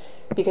die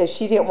because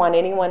she didn't want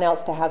anyone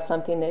else to have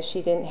something that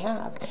she didn't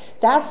have.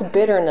 That's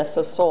bitterness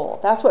of soul.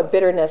 That's what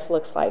bitterness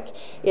looks like.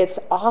 It's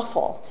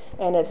awful,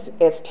 and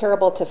it's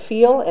terrible to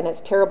feel, and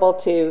it's terrible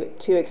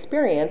to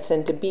experience,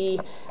 and to be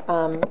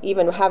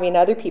even having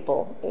other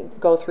people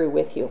go through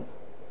with you.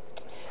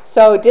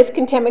 So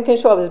discontentment can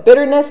show up as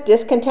bitterness.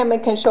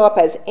 Discontentment can show up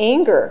as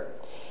anger,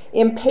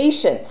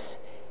 impatience,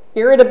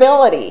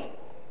 irritability.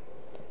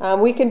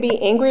 We can be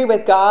angry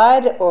with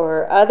God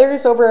or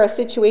others over a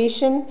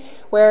situation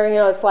where,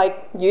 it's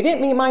like, you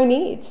didn't meet my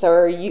needs,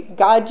 or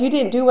God, you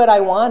didn't do what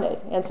I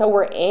wanted. And so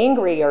we're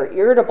angry or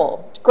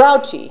irritable,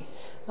 grouchy,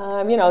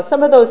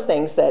 some of those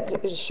things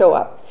that show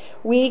up.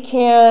 We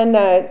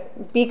can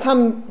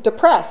become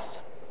depressed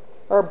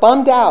or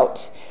bummed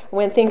out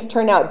when things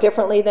turn out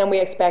differently than we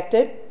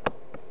expected.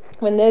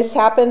 When this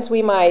happens,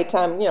 we might,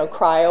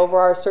 cry over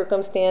our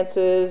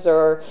circumstances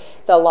or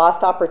the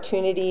lost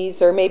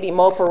opportunities, or maybe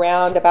mope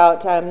around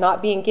about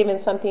not being given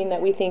something that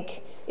we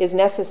think is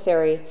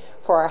necessary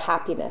for our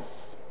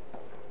happiness.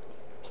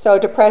 So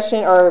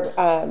depression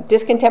or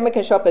discontentment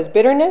can show up as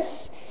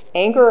bitterness,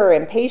 anger or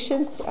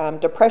impatience,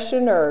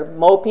 depression or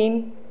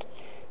moping.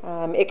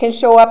 It can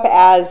show up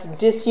as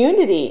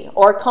disunity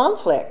or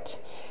conflict.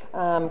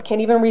 Can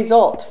even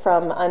result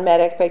from unmet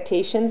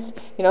expectations.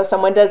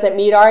 Someone doesn't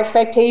meet our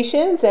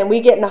expectations, and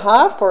we get in a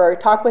huff or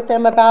talk with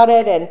them about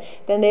it, and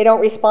then they don't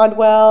respond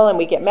well, and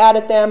we get mad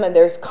at them, and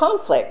there's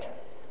conflict.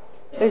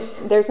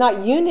 There's not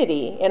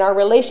unity in our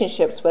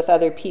relationships with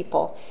other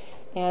people,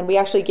 and we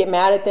actually get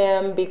mad at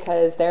them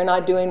because they're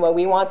not doing what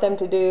we want them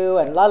to do,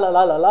 and la la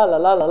la la la la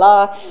la la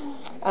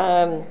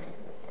la.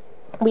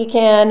 We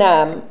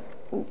can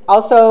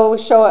also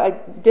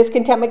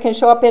discontentment can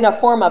show up in a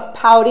form of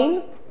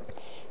pouting,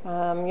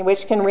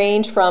 which can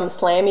range from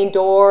slamming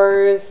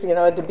doors,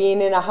 to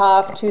being in a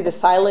huff, to the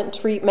silent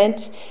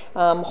treatment,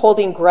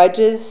 holding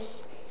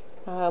grudges.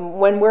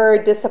 When we're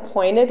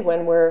disappointed,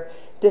 when we're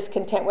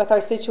discontent with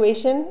our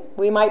situation,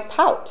 we might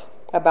pout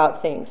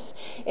about things.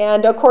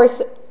 And of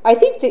course, I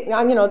think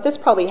that, this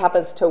probably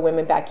happens to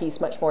women back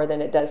east much more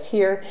than it does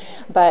here.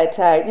 But,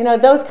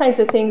 those kinds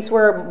of things,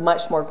 we're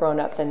much more grown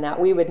up than that.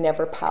 We would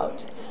never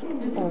pout.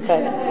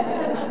 But,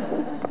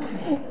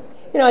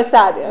 it's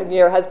that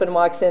your husband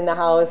walks in the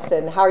house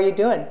and, how are you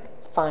doing?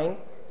 Fine.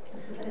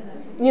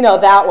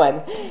 That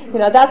one.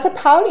 That's a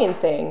pouting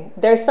thing.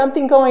 There's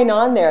something going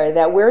on there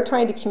that we're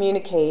trying to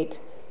communicate.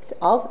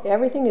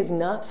 Everything is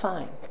not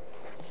fine.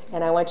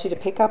 And I want you to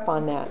pick up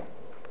on that.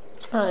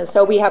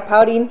 So we have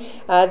pouting.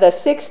 The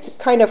sixth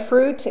kind of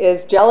fruit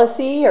is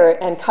jealousy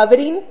and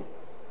coveting.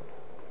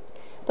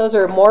 Those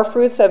are more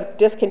fruits of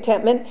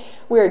discontentment.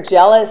 We are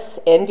jealous,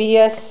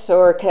 envious,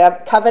 or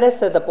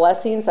covetous of the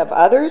blessings of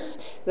others.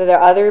 They're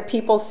other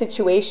people's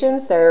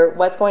situations. They're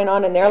what's going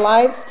on in their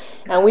lives.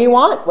 And we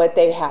want what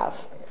they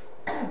have.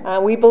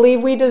 We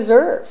believe we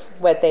deserve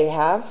what they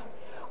have.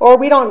 Or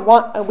we don't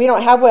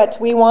have what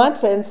we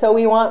want, and so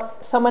we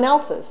want someone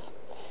else's.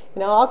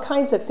 All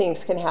kinds of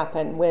things can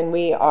happen when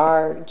we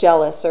are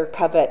jealous or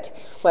covet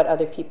what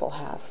other people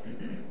have.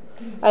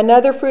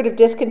 Another fruit of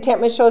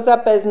discontentment shows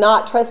up as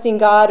not trusting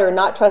God or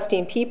not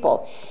trusting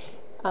people.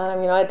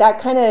 That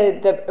kind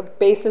of, the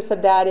basis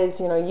of that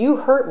is, you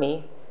hurt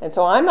me, and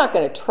so I'm not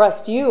going to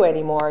trust you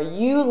anymore.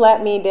 You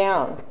let me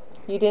down.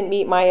 You didn't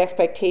meet my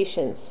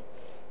expectations.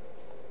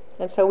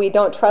 And so we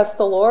don't trust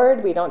the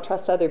Lord. We don't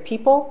trust other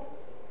people.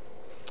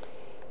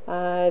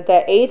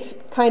 The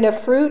eighth kind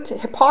of fruit,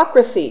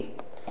 hypocrisy,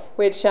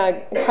 which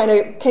kind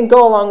of can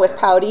go along with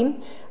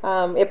pouting.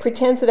 It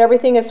pretends that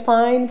everything is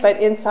fine, but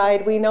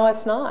inside we know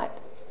it's not.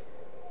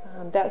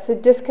 That's a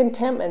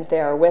discontentment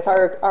there with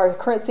our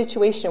current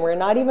situation. We're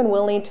not even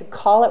willing to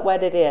call it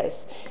what it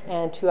is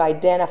and to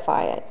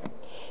identify it.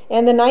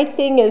 And the ninth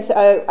thing is,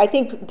 I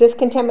think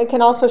discontentment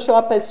can also show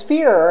up as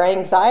fear or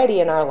anxiety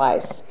in our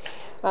lives.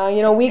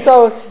 We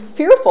go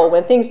fearful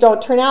when things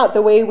don't turn out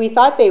the way we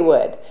thought they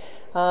would.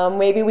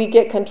 Maybe we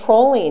get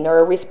controlling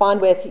or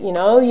respond with,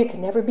 you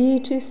can never be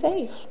too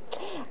safe.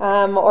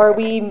 Or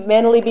we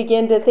mentally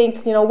begin to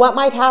think, what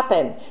might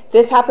happen?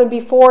 This happened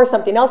before,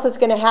 something else is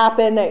going to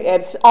happen.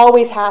 It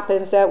always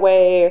happens that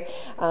way.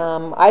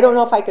 I don't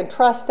know if I can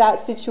trust that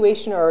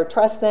situation or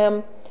trust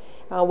them.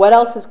 What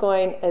else is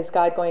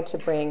God going to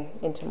bring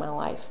into my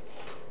life?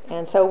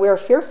 And so we're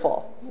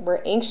fearful.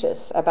 We're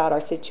anxious about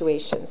our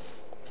situations.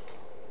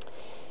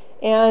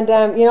 And,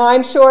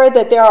 I'm sure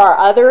that there are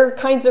other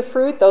kinds of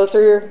fruit. Those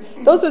are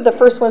the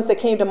first ones that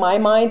came to my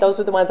mind. Those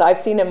are the ones I've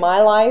seen in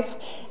my life.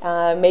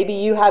 Maybe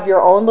you have your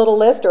own little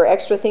list or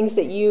extra things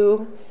that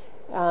you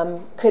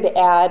could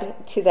add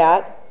to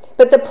that.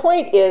 But the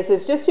point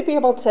is just to be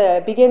able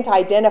to begin to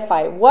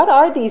identify, what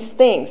are these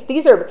things?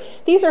 These are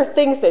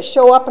things that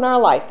show up in our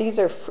life.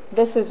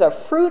 This is a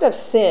fruit of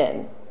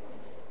sin.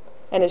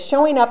 And it's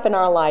showing up in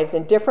our lives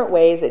in different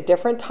ways at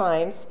different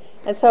times.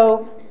 And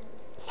so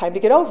it's time to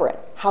get over it.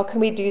 How can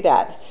we do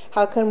that?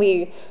 How can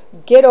we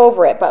get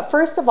over it? But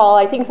first of all,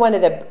 I think one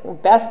of the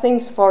best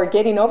things for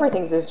getting over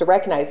things is to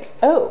recognize,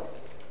 oh,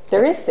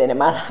 there is sin in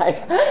my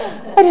life.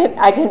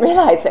 I didn't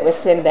realize there was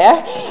sin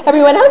there.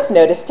 Everyone else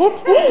noticed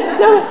it.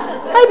 No,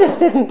 I just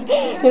didn't.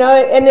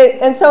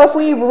 And so if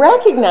we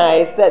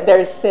recognize that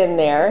there's sin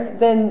there,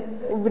 then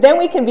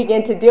we can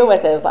begin to deal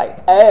with it. It's like,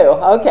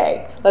 oh,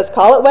 okay, let's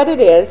call it what it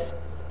is,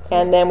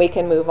 and then we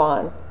can move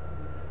on.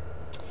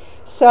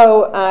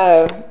 So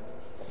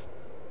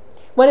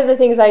one of the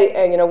things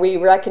we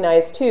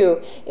recognize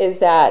too is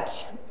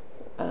that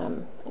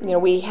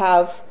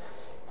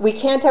we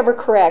can't ever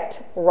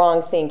correct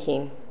wrong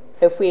thinking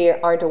if we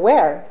aren't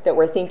aware that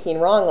we're thinking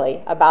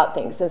wrongly about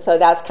things. And so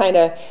that's kind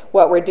of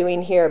what we're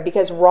doing here,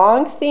 because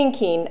wrong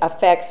thinking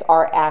affects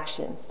our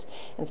actions.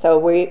 And so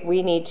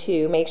we need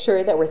to make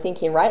sure that we're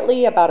thinking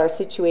rightly about our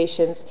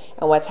situations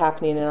and what's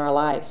happening in our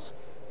lives.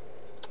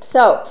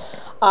 So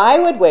I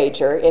would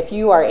wager, if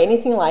you are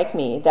anything like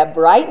me, that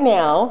right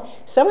now,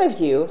 some of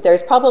you,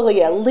 there's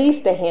probably at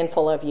least a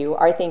handful of you,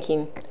 are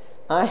thinking,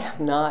 I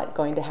am not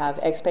going to have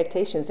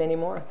expectations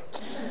anymore.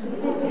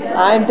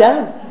 I'm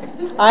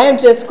done. I am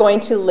just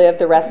going to live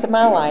the rest of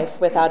my life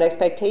without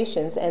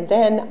expectations, and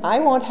then I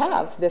won't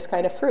have this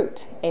kind of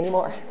fruit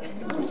anymore.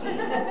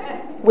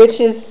 Which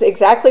is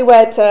exactly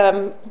what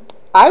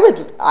I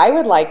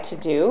would like to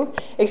do,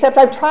 except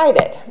I've tried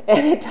it,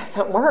 and it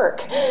doesn't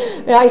work.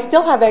 I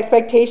still have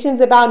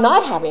expectations about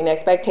not having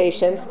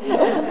expectations,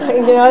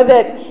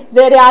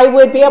 that I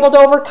would be able to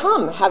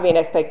overcome having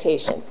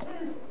expectations.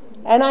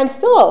 And I'm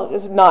still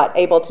not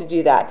able to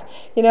do that.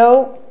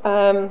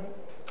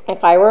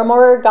 If I were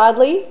more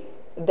godly,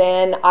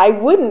 then I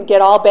wouldn't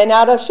get all bent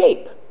out of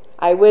shape.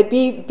 I would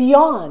be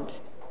beyond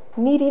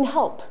needing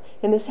help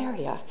in this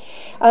area.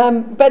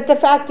 But the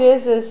fact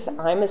is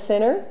I'm a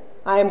sinner.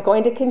 I am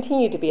going to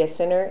continue to be a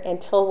sinner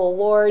until the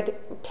Lord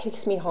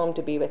takes me home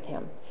to be with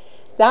him.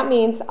 That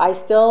means I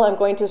still am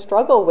going to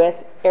struggle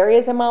with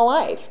areas in my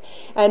life.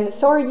 And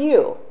so are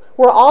you.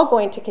 We're all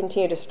going to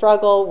continue to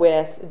struggle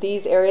with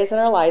these areas in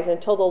our lives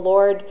until the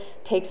Lord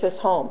takes us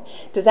home.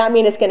 Does that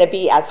mean it's going to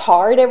be as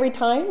hard every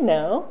time?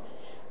 No.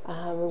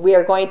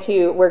 We're going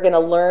to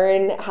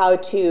learn how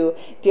to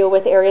deal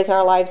with areas in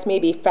our lives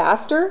maybe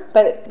faster,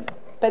 but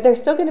there's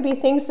still going to be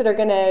things that are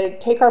going to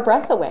take our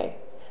breath away.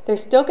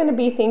 There's still going to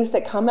be things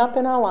that come up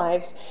in our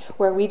lives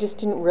where we just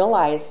didn't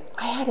realize,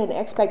 I had an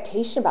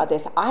expectation about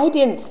this. I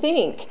didn't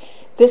think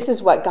this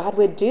is what God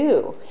would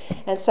do.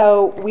 And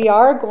so we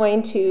are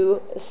going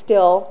to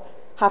still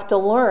have to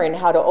learn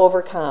how to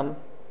overcome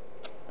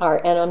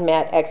our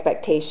unmet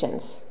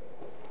expectations.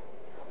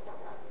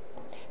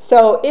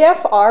 So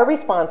if our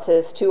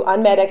responses to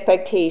unmet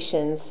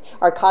expectations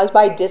are caused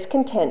by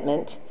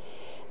discontentment,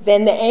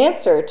 then the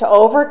answer to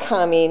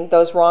overcoming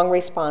those wrong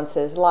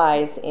responses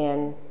lies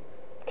in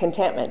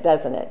contentment,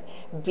 doesn't it?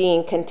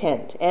 Being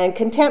content. And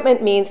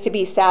contentment means to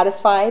be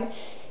satisfied.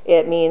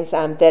 It means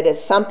that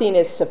something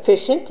is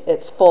sufficient,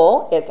 it's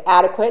full, it's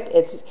adequate,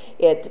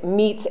 it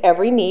meets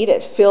every need,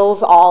 it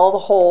fills all the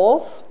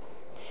holes.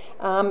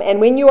 And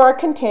when you are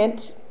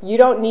content, you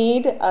don't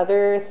need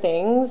other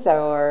things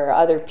or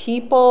other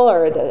people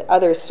or the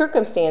other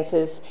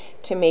circumstances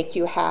to make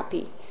you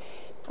happy.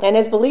 And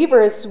as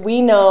believers,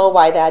 we know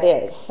why that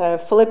is.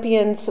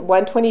 Philippians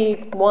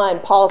 1:21,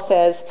 Paul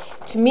says,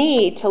 "To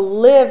me, to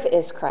live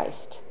is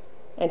Christ,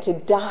 and to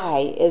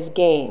die is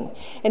gain."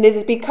 And it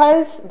is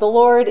because the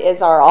Lord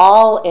is our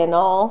all in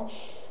all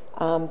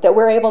that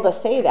we're able to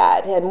say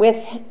that. And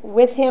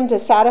with him to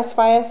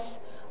satisfy us,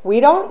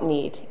 we don't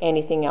need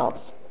anything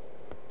else.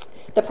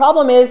 The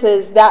problem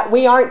is that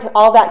we aren't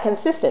all that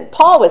consistent.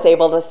 Paul was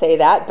able to say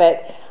that,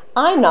 but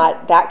I'm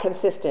not that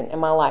consistent in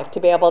my life to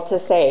be able to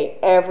say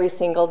every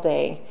single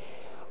day,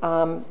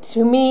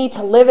 to me,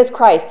 to live is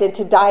Christ and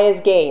to die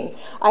is gain.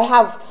 I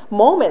have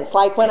moments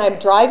like when I'm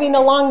driving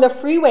along the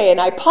freeway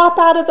and I pop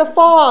out of the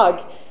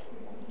fog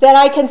that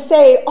I can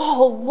say,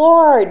 oh,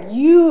 Lord,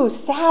 you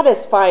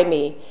satisfy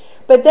me.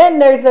 But then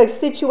there's a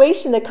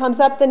situation that comes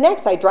up the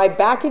next. I drive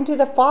back into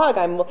the fog,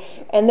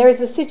 and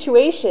there's a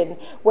situation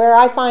where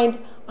I find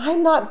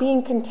I'm not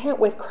being content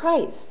with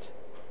Christ.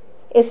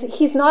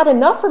 He's not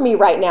enough for me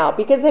right now,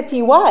 because if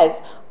he was,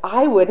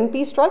 I wouldn't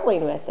be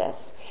struggling with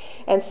this.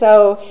 And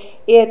so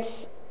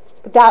it's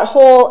that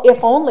whole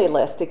if only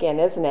list again,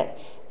 isn't it?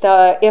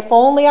 The if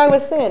only I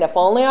was thin, if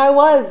only I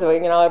was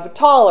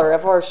taller,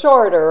 or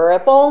shorter, or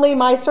if only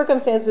my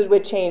circumstances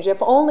would change,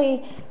 if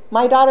only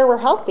my daughter were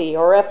healthy,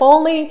 or if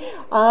only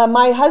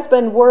my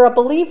husband were a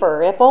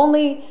believer, if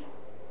only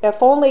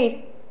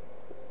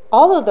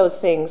all of those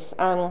things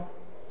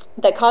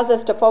that cause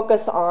us to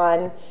focus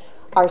on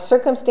our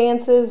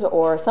circumstances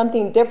or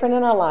something different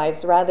in our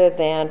lives rather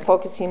than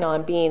focusing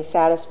on being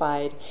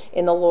satisfied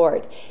in the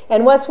Lord.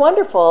 And what's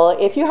wonderful,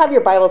 if you have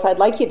your Bibles, I'd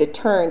like you to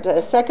turn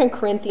to 2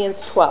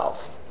 Corinthians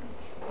 12.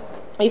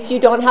 If you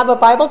don't have a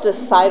Bible,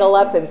 just sidle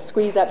up and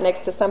squeeze up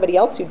next to somebody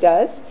else who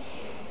does.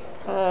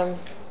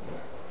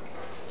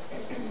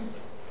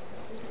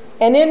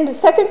 And in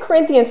 2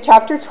 Corinthians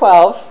chapter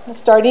 12,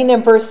 starting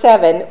in verse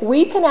 7,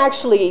 we can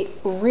actually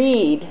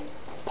read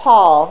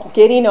Paul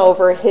getting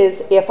over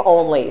his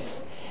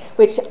if-onlys,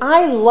 which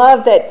I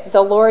love that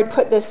the Lord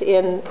put this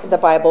in the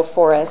Bible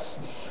for us.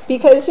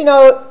 Because,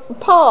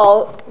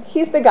 Paul,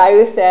 he's the guy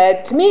who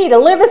said, to me, to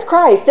live is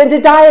Christ and to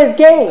die is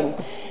gain.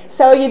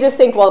 So you just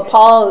think, well,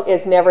 Paul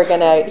is never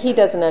he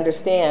doesn't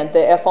understand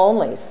the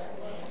if-onlys.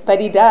 But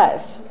he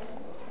does.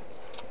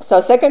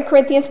 So 2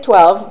 Corinthians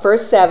 12,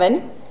 verse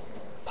 7,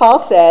 Paul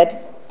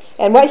said,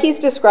 and what he's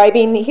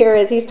describing here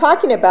is he's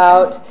talking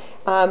about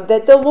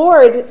that the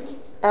Lord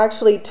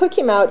actually took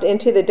him out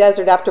into the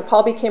desert after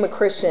Paul became a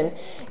Christian,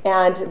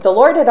 and the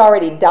Lord had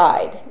already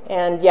died.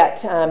 And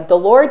yet the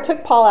Lord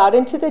took Paul out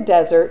into the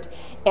desert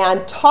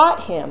and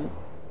taught him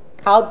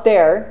out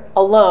there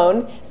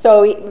alone.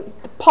 So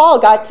Paul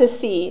got to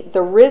see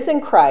the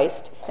risen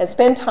Christ and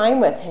spend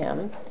time with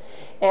him.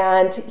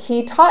 And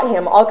he taught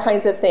him all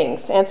kinds of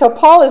things. And so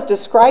Paul is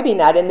describing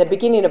that in the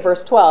beginning of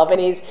verse 12. And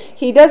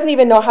he doesn't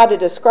even know how to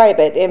describe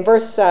it. In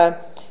verse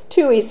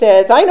 2, he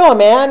says, I know a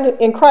man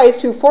in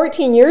Christ who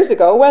 14 years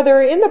ago,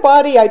 whether in the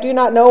body I do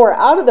not know or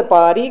out of the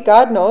body,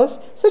 God knows,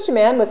 such a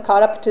man was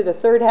caught up to the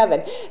third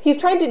heaven. He's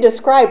trying to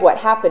describe what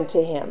happened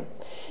to him.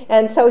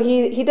 And so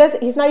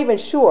he's not even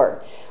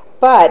sure.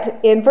 But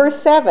in verse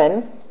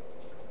 7,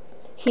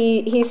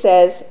 he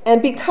says,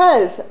 and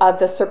because of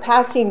the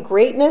surpassing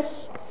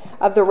greatness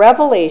of the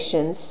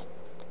revelations,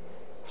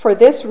 for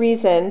this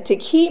reason, to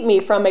keep me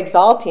from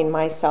exalting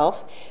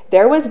myself,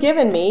 there was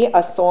given me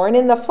a thorn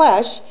in the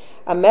flesh,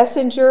 a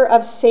messenger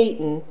of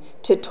Satan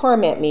to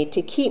torment me,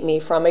 to keep me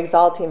from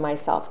exalting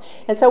myself.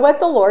 And so what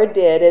the Lord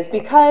did is,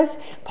 because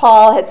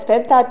Paul had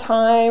spent that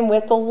time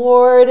with the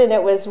Lord and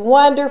it was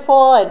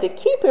wonderful, and to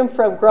keep him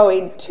from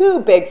growing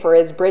too big for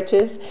his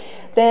britches,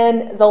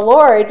 then the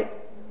Lord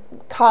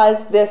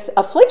caused this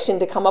affliction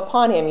to come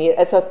upon him.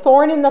 It's a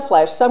thorn in the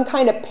flesh, some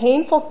kind of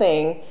painful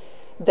thing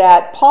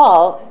that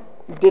Paul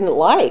didn't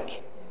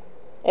like.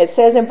 It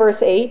says in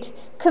verse 8,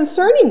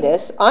 concerning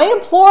this, I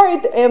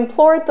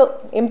implored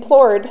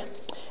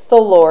the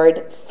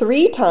Lord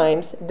 3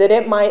 times that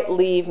it might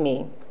leave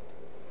me.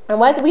 And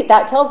what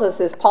that tells us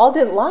is Paul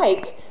didn't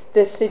like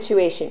this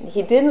situation.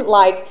 He didn't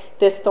like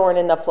this thorn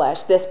in the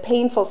flesh, this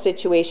painful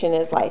situation in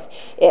his life.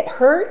 It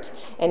hurt,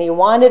 and he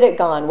wanted it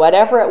gone,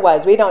 whatever it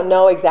was. We don't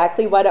know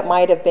exactly what it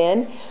might have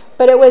been,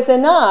 but it was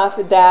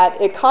enough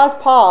that it caused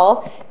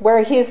Paul,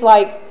 where he's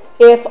like,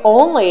 if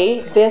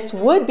only this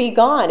would be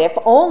gone, if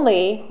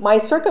only my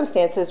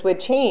circumstances would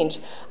change.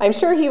 I'm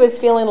sure he was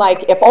feeling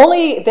like, if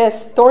only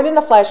this thorn in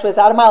the flesh was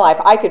out of my life,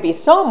 I could be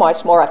so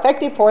much more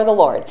effective for the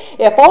Lord.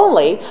 If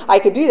only I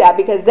could do that,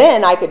 because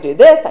then I could do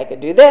this, I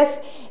could do this.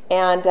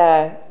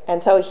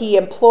 And so he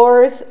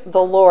implores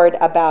the Lord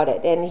about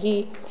it. And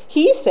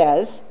he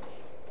says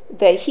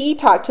that he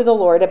talked to the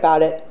Lord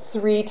about it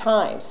 3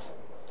 times.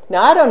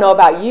 Now, I don't know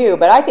about you,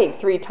 but I think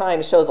 3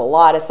 times shows a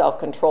lot of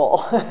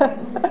self-control.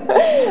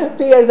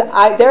 Because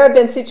there have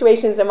been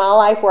situations in my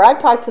life where I've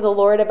talked to the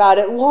Lord about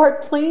it.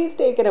 Lord, please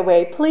take it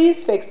away.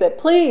 Please fix it.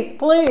 Please,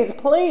 please,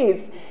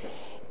 please.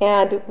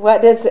 And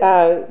what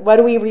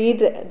do we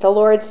read the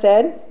Lord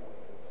said?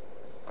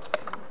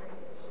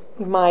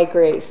 My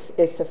grace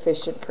is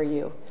sufficient for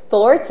you. The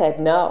Lord said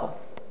no.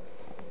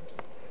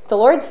 The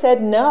Lord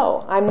said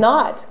no, I'm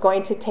not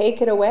going to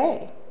take it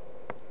away.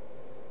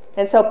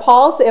 And so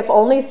Paul's if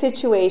only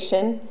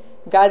situation,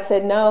 God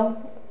said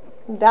no,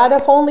 that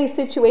if only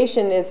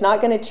situation is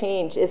not going to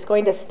change. It's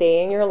going to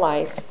stay in your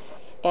life.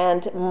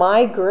 And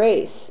my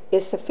grace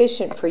is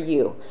sufficient for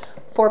you.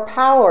 For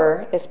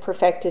power is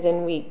perfected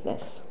in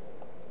weakness.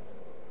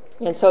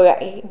 And so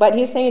what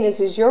he's saying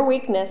is your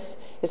weakness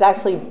is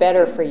actually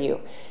better for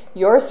you.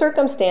 Your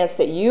circumstance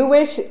that you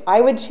wish I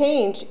would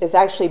change is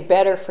actually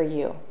better for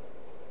you.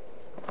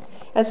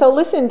 And so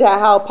listen to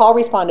how Paul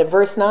responded.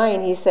 Verse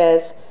 9, he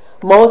says,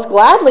 most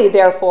gladly,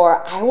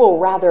 therefore, I will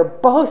rather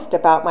boast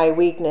about my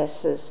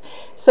weaknesses,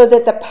 so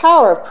that the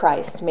power of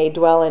Christ may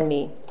dwell in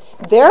me.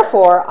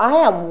 Therefore, I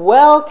am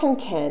well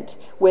content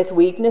with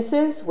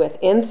weaknesses, with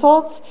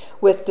insults,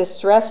 with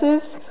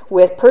distresses,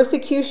 with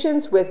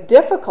persecutions, with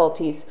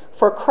difficulties,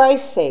 for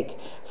Christ's sake.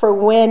 For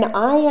when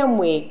I am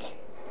weak,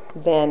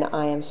 then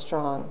I am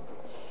strong.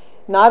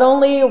 Not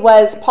only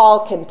was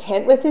Paul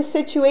content with his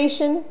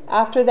situation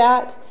after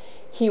that,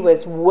 he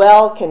was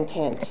well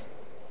content.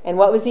 And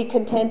what was he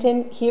content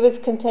in? He was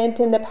content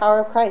in the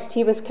power of Christ.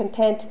 He was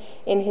content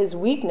in his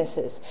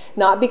weaknesses.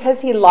 Not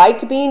because he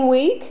liked being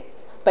weak,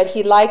 but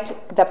he liked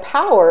the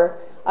power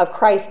of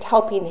Christ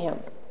helping him.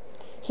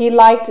 He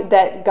liked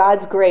that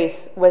God's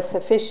grace was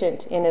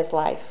sufficient in his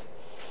life,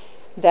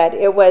 that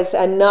it was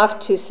enough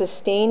to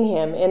sustain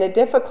him in a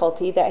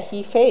difficulty that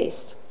he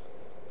faced.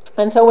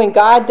 And so when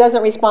God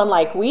doesn't respond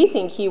like we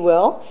think he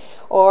will,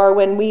 or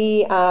when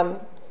we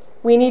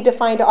need to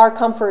find our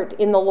comfort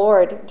in the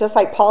Lord, just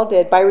like Paul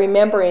did, by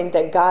remembering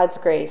that God's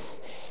grace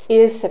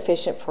is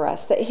sufficient for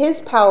us, that his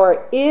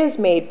power is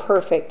made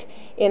perfect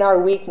in our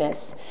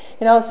weakness.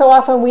 So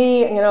often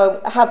we,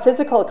 have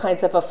physical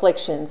kinds of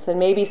afflictions, and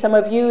maybe some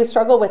of you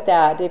struggle with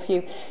that. If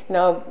you,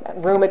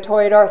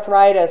 rheumatoid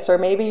arthritis, or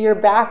maybe your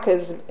back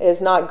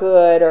is not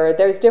good, or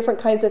there's different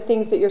kinds of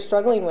things that you're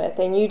struggling with,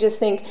 and you just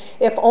think,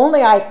 if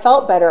only I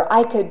felt better,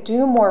 I could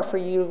do more for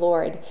you,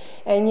 Lord.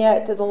 And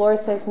yet the Lord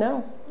says,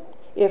 no.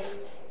 If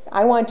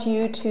I want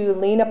you to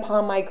lean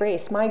upon my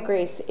grace. My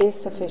grace is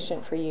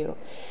sufficient for you.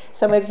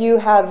 Some of you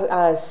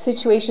have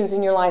situations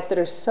in your life that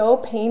are so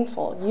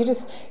painful.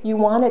 You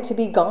want it to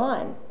be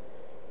gone.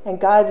 And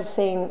God is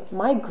saying,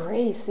 my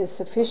grace is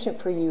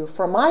sufficient for you.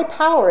 For my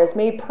power is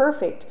made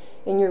perfect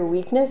in your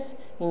weakness,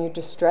 in your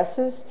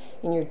distresses,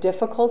 in your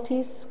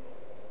difficulties.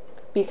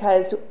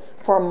 Because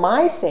for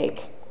my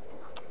sake,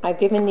 I've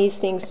given these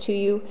things to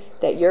you,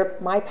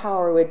 that my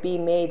power would be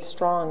made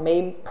strong,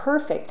 made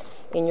perfect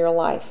in your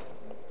life.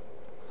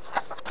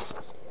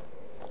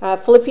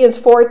 Philippians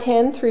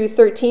 4:10 through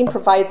 13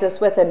 provides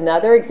us with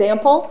another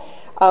example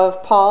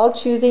of Paul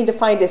choosing to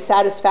find his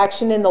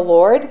satisfaction in the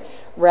Lord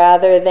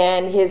rather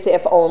than his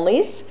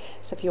if-onlys.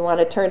 So if you want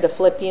to turn to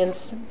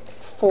Philippians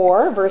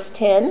 4, verse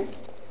 10.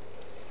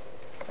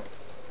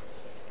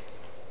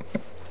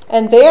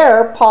 And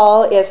there,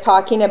 Paul is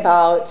talking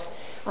about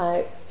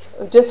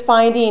just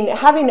having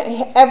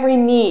every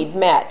need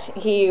met.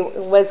 He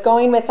was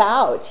going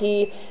without.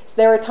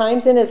 There were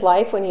times in his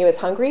life when he was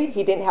hungry.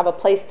 He didn't have a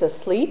place to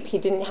sleep. He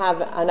didn't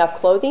have enough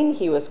clothing.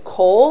 He was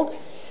cold.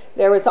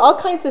 There was all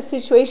kinds of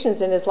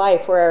situations in his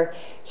life where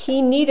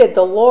he needed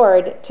the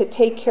Lord to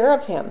take care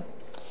of him.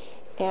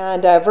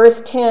 And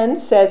verse 10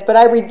 says, "But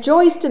I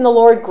rejoiced in the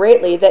Lord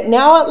greatly that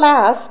now at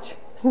last,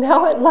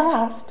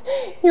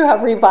 you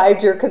have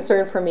revived your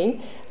concern for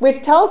me,"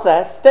 which tells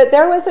us that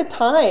there was a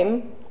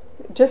time,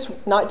 just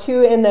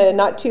in the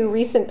not too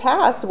recent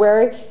past,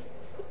 where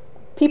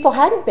people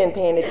hadn't been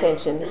paying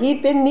attention.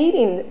 He'd been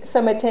needing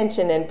some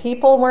attention, and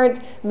people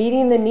weren't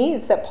meeting the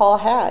needs that Paul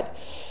had.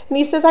 And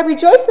he says, "I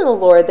rejoice in the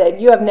Lord that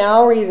you have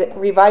now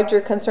revived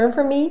your concern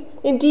for me.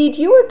 Indeed,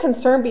 you were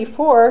concerned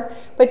before,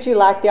 but you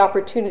lacked the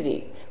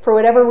opportunity." For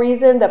whatever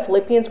reason, the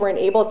Philippians weren't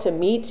able to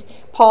meet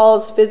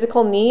Paul's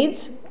physical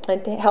needs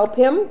and to help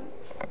him.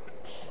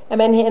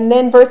 And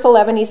then verse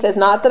 11, he says,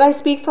 "Not that I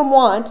speak from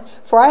want,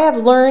 for I have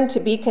learned to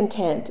be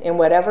content in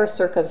whatever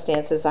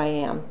circumstances I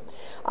am.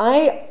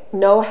 I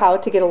know how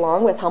to get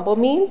along with humble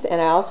means,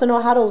 and I also know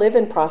how to live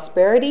in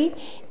prosperity.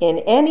 In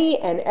any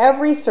and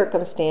every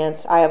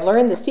circumstance, I have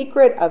learned the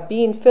secret of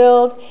being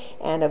filled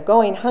and of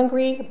going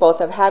hungry, both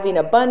of having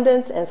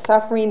abundance and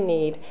suffering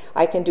need.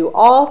 I can do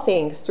all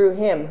things through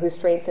him who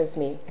strengthens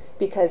me,"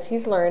 because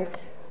he's learned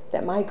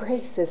that my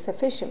grace is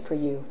sufficient for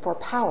you, for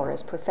power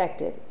is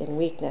perfected in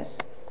weakness.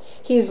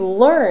 He's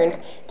learned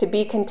to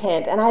be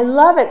content. And I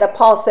love it that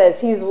Paul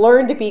says he's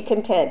learned to be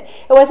content.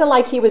 It wasn't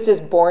like he was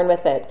just born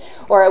with it,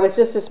 or it was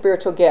just a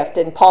spiritual gift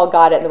and Paul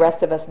got it and the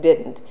rest of us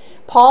didn't.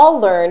 Paul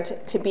learned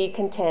to be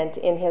content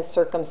in his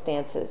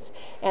circumstances.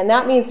 And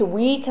that means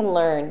we can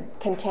learn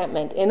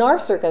contentment in our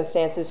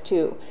circumstances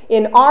too.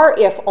 In our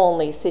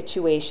if-only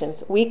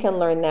situations, we can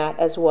learn that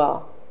as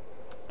well.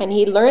 And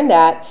he learned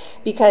that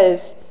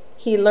because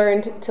he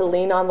learned to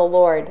lean on the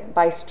Lord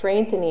by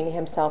strengthening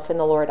himself in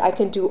the Lord. I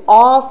can do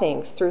all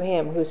things through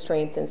him who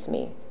strengthens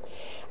me.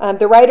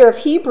 The writer of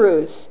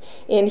Hebrews,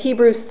 in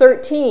Hebrews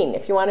 13,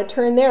 if you want to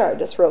turn there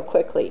just real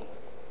quickly.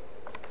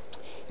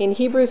 In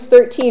Hebrews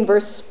 13,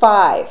 verse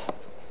 5,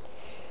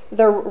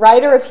 the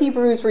writer of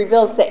Hebrews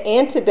reveals the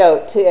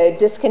antidote to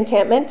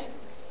discontentment.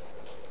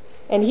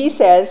 And he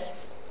says,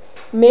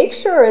 "Make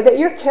sure that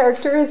your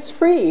character is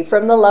free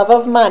from the love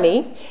of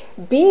money,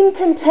 being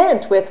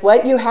content with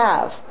what you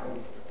have."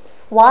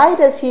 Why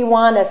does he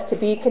want us to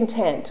be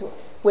content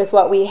with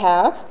what we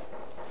have?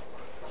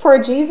 For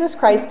Jesus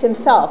Christ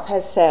himself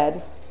has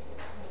said,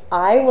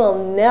 "I will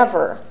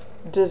never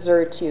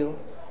desert you,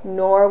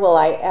 nor will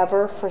I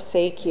ever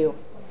forsake you."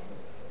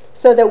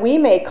 So that we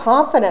may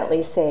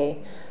confidently say,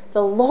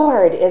 "The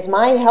Lord is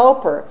my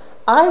helper.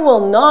 I will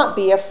not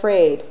be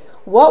afraid.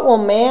 What will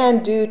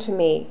man do to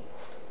me?"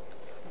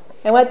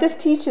 And what this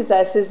teaches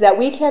us is that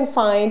we can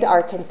find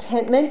our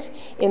contentment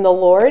in the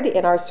Lord,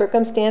 in our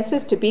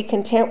circumstances, to be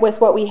content with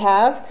what we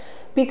have,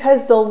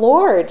 because the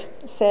Lord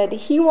said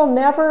he will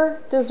never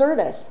desert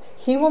us.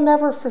 He will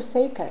never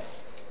forsake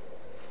us.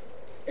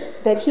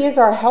 That he is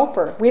our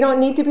helper. We don't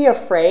need to be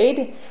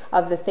afraid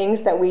of the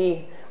things that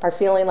we are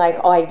feeling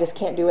like, "Oh, I just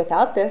can't do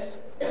without this.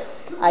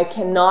 I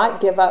cannot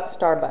give up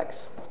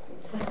Starbucks."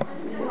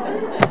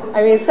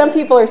 I mean, some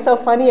people are so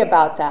funny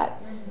about that.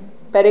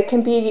 But it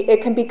can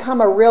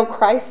become a real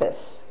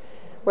crisis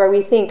where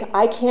we think,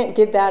 "I can't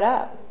give that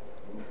up."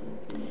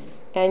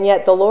 And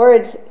yet the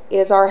Lord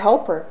is our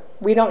helper.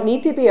 We don't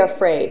need to be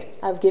afraid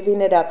of giving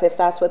it up if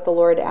that's what the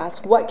Lord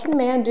asks. What can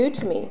man do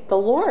to me? The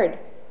Lord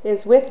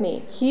is with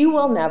me. He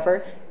will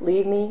never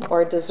leave me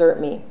or desert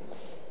me.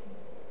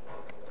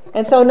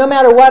 And so no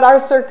matter what our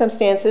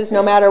circumstances,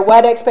 no matter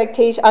what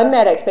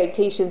unmet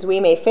expectations we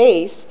may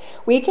face,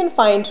 we can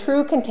find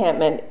true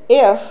contentment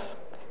if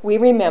we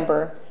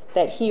remember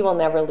that he will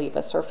never leave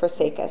us or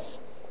forsake us.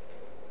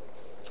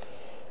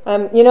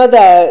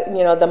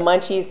 The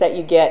munchies that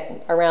you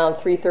get around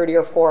 3:30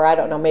 or 4. I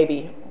don't know,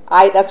 maybe.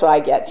 That's what I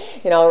get,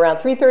 around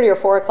 3:30 or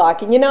 4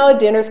 o'clock. And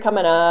dinner's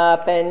coming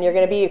up and you're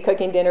going to be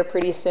cooking dinner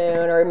pretty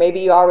soon, or maybe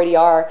you already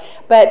are,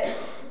 but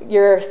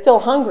you're still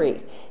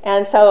hungry.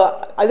 And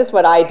so this is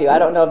what I do. I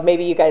don't know if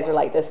maybe you guys are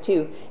like this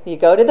too. You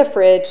go to the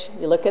fridge,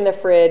 you look in the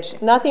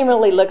fridge, nothing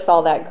really looks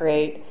all that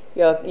great.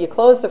 You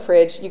close the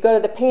fridge, you go to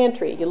the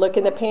pantry, you look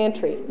in the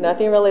pantry,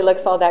 nothing really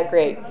looks all that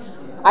great.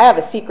 I have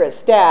a secret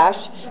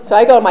stash, so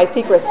I go to my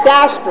secret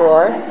stash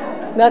drawer,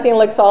 nothing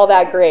looks all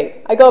that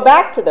great. I go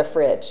back to the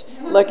fridge,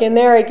 look in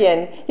there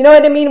again. You know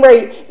what I mean?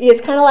 Where it's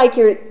kind of like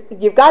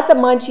you've got the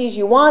munchies,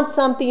 you want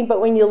something,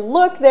 but when you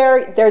look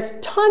there, there's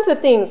tons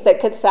of things that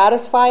could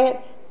satisfy it,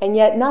 and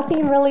yet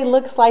nothing really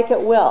looks like it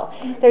will.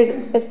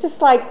 It's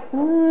just like,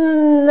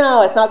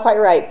 no, it's not quite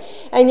right.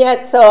 And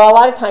yet, so a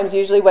lot of times,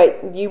 usually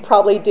what you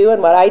probably do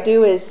and what I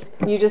do is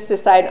you just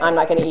decide, I'm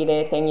not going to eat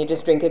anything. You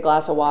just drink a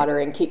glass of water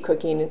and keep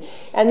cooking.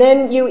 And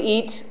then you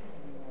eat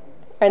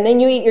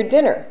your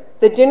dinner.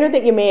 The dinner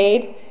that you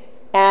made,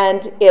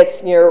 and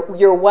it's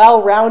your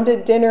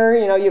well-rounded dinner.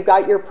 You've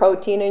got your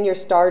protein and your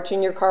starch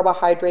and your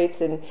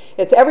carbohydrates, and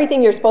it's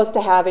everything you're supposed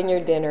to have in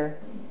your dinner.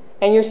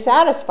 And you're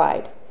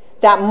satisfied.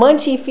 That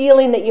munchy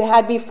feeling that you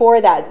had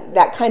before,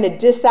 that kind of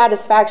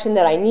dissatisfaction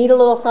that I need a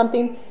little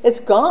something,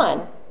 it's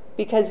gone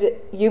because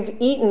you've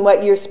eaten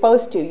what you're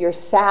supposed to. You're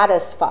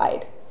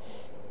satisfied.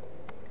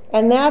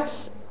 And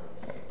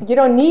you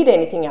don't need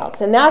anything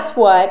else. And that's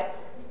what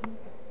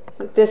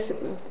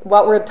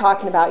we're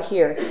talking about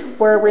here,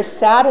 where we're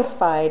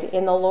satisfied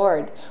in the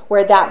Lord,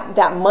 where that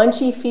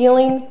munchy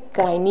feeling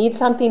that I need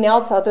something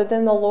else other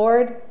than the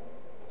Lord,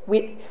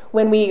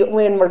 when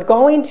we're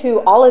going to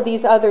all of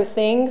these other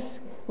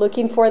things,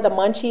 looking for the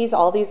munchies,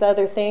 all these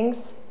other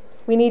things,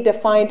 we need to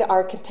find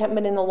our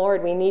contentment in the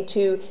Lord. We need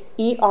to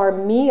eat our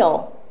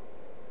meal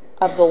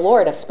of the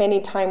Lord, of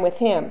spending time with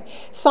Him.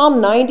 Psalm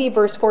 90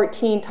 verse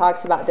 14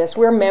 talks about this.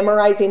 We're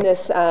memorizing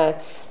this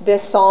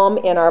psalm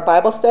in our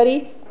Bible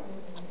study.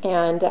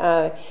 And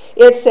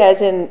it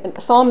says in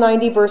Psalm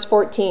 90 verse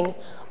 14,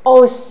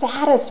 "Oh,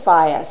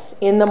 satisfy us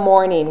in the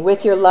morning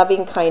with your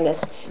loving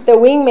kindness,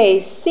 that we may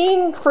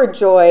sing for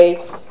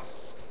joy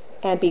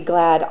and be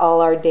glad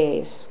all our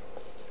days."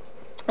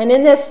 And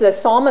in this, the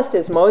psalmist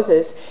is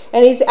Moses,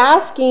 and he's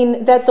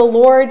asking that the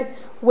Lord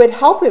would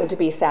help him to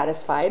be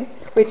satisfied,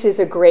 which is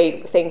a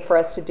great thing for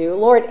us to do.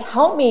 Lord,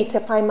 help me to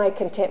find my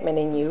contentment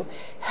in you.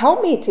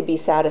 Help me to be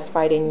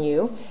satisfied in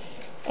you.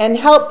 And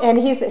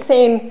he's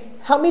saying,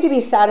 help me to be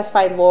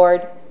satisfied,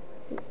 Lord,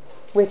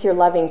 with your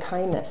loving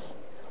kindness.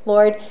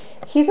 Lord,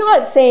 he's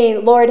not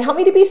saying, Lord, help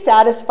me to be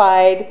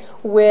satisfied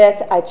with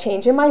a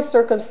change in my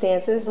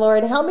circumstances.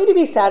 Lord, help me to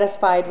be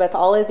satisfied with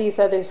all of these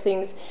other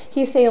things.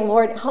 He's saying,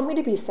 Lord, help me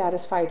to be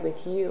satisfied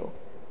with you,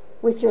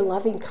 with your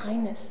loving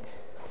kindness.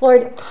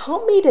 Lord,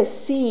 help me to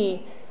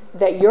see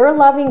that your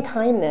loving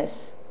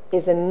kindness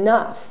is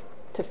enough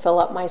to fill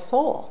up my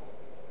soul.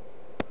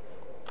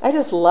 I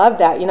just love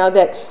that,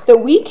 that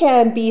we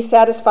can be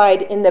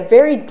satisfied in the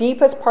very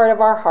deepest part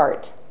of our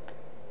heart,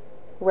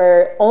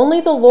 where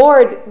only the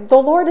Lord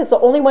is the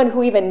only one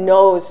who even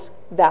knows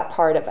that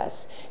part of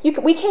us.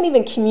 We can't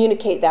even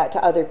communicate that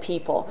to other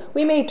people.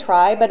 We may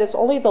try, but it's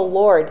only the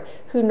Lord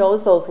who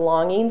knows those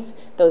longings,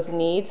 those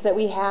needs that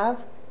we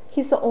have.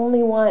 He's the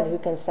only one who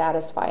can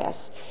satisfy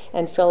us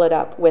and fill it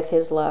up with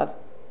His love.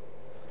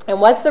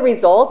 And what's the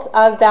result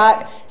of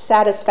that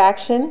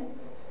satisfaction?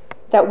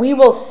 That we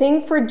will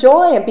sing for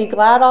joy and be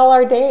glad all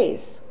our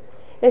days.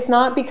 It's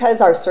not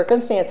because our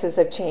circumstances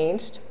have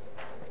changed.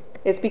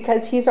 It's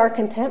because He's our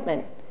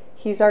contentment.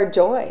 He's our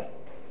joy.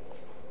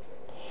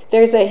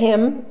 There's a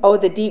hymn, "Oh,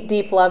 the deep,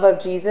 deep love of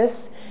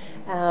Jesus."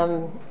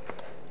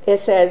 It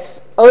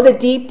says, "Oh, the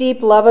deep,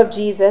 deep love of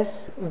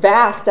Jesus,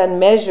 vast,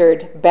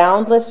 unmeasured,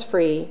 boundless,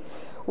 free,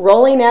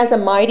 rolling as a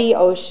mighty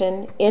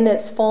ocean in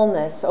its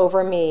fullness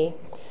over me.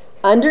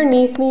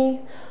 Underneath me,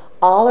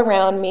 all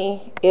around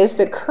me, is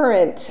the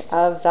current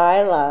of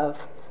thy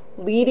love,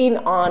 leading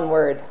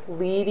onward,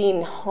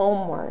 leading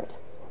homeward,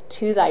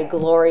 to thy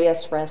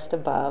glorious rest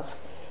above.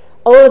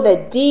 Oh, the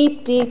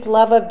deep, deep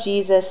love of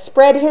Jesus,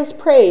 spread His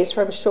praise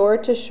from shore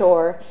to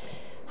shore.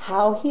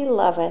 How He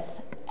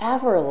loveth,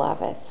 ever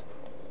loveth,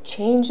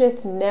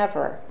 changeth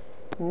never,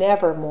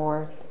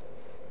 nevermore.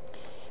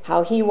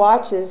 How He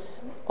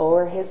watches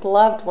o'er His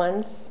loved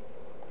ones,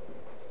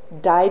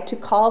 died to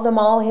call them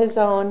all His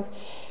own.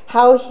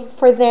 How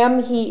for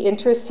them He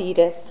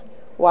intercedeth,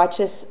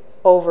 watches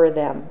over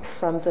them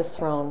from the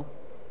throne.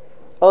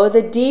 Oh,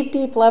 the deep,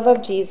 deep love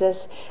of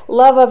Jesus,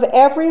 love of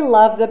every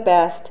love the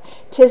best.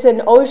 'Tis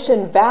an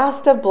ocean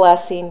vast of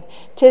blessing,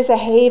 'tis a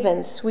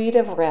haven sweet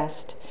of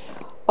rest.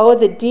 Oh,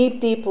 the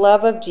deep, deep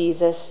love of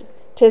Jesus,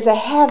 'tis a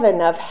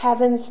heaven of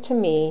heavens to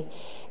me,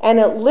 and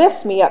it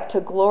lifts me up to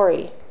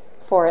glory,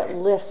 for it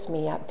lifts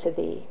me up to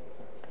Thee."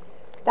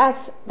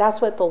 That's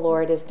what the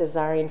Lord is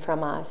desiring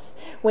from us.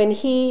 When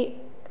He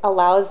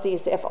allows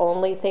these if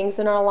only things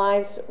in our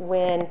lives,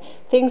 when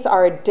things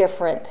are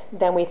different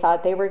than we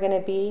thought they were going to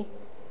be,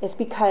 is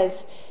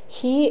because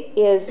he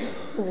is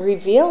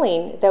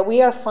revealing that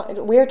we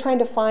are trying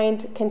to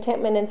find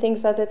contentment in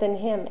things other than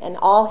him, and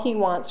all he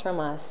wants from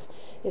us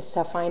is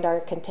to find our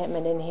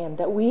contentment in him,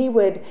 that we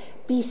would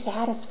be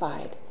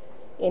satisfied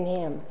in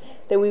him,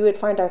 that we would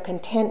find our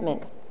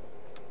contentment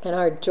and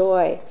our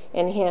joy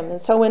in him.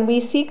 And so when we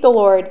seek the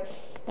Lord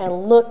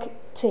and look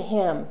to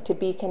him to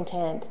be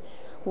content,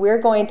 we're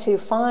going to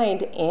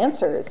find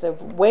answers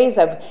of ways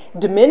of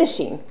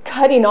diminishing,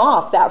 cutting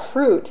off that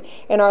fruit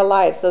in our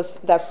lives,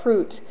 that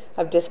fruit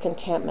of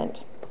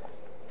discontentment.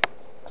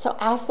 So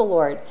ask the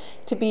Lord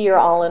to be your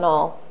all in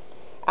all.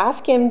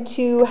 Ask him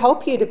to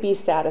help you to be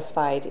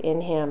satisfied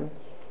in him,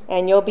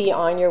 and you'll be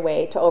on your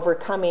way to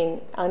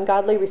overcoming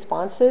ungodly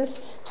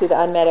responses to the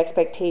unmet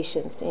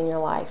expectations in your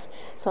life.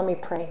 So let me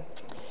pray.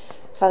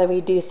 Father,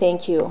 we do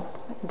thank you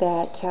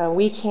that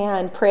we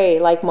can pray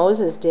like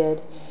Moses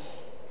did,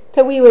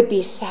 that we would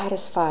be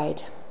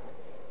satisfied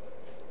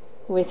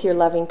with your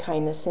loving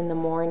kindness in the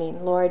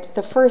morning. Lord,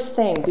 the first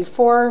thing,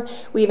 before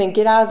we even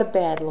get out of the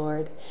bed,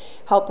 Lord,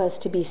 help us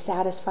to be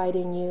satisfied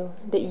in you,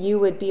 that you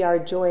would be our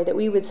joy, that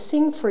we would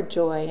sing for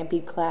joy and be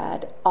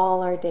glad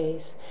all our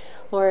days.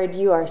 Lord,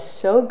 you are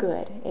so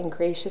good and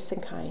gracious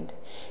and kind.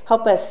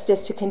 Help us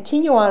just to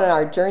continue on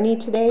our journey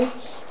today.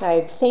 And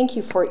I thank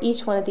you for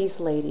each one of these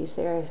ladies.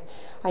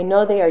 I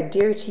know they are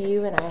dear to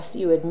you, and I ask that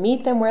you would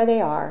meet them where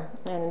they are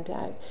and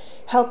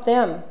help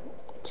them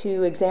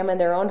to examine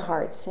their own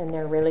hearts and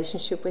their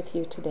relationship with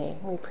you today.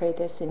 We pray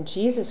this in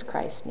Jesus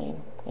Christ's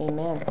name.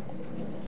 Amen.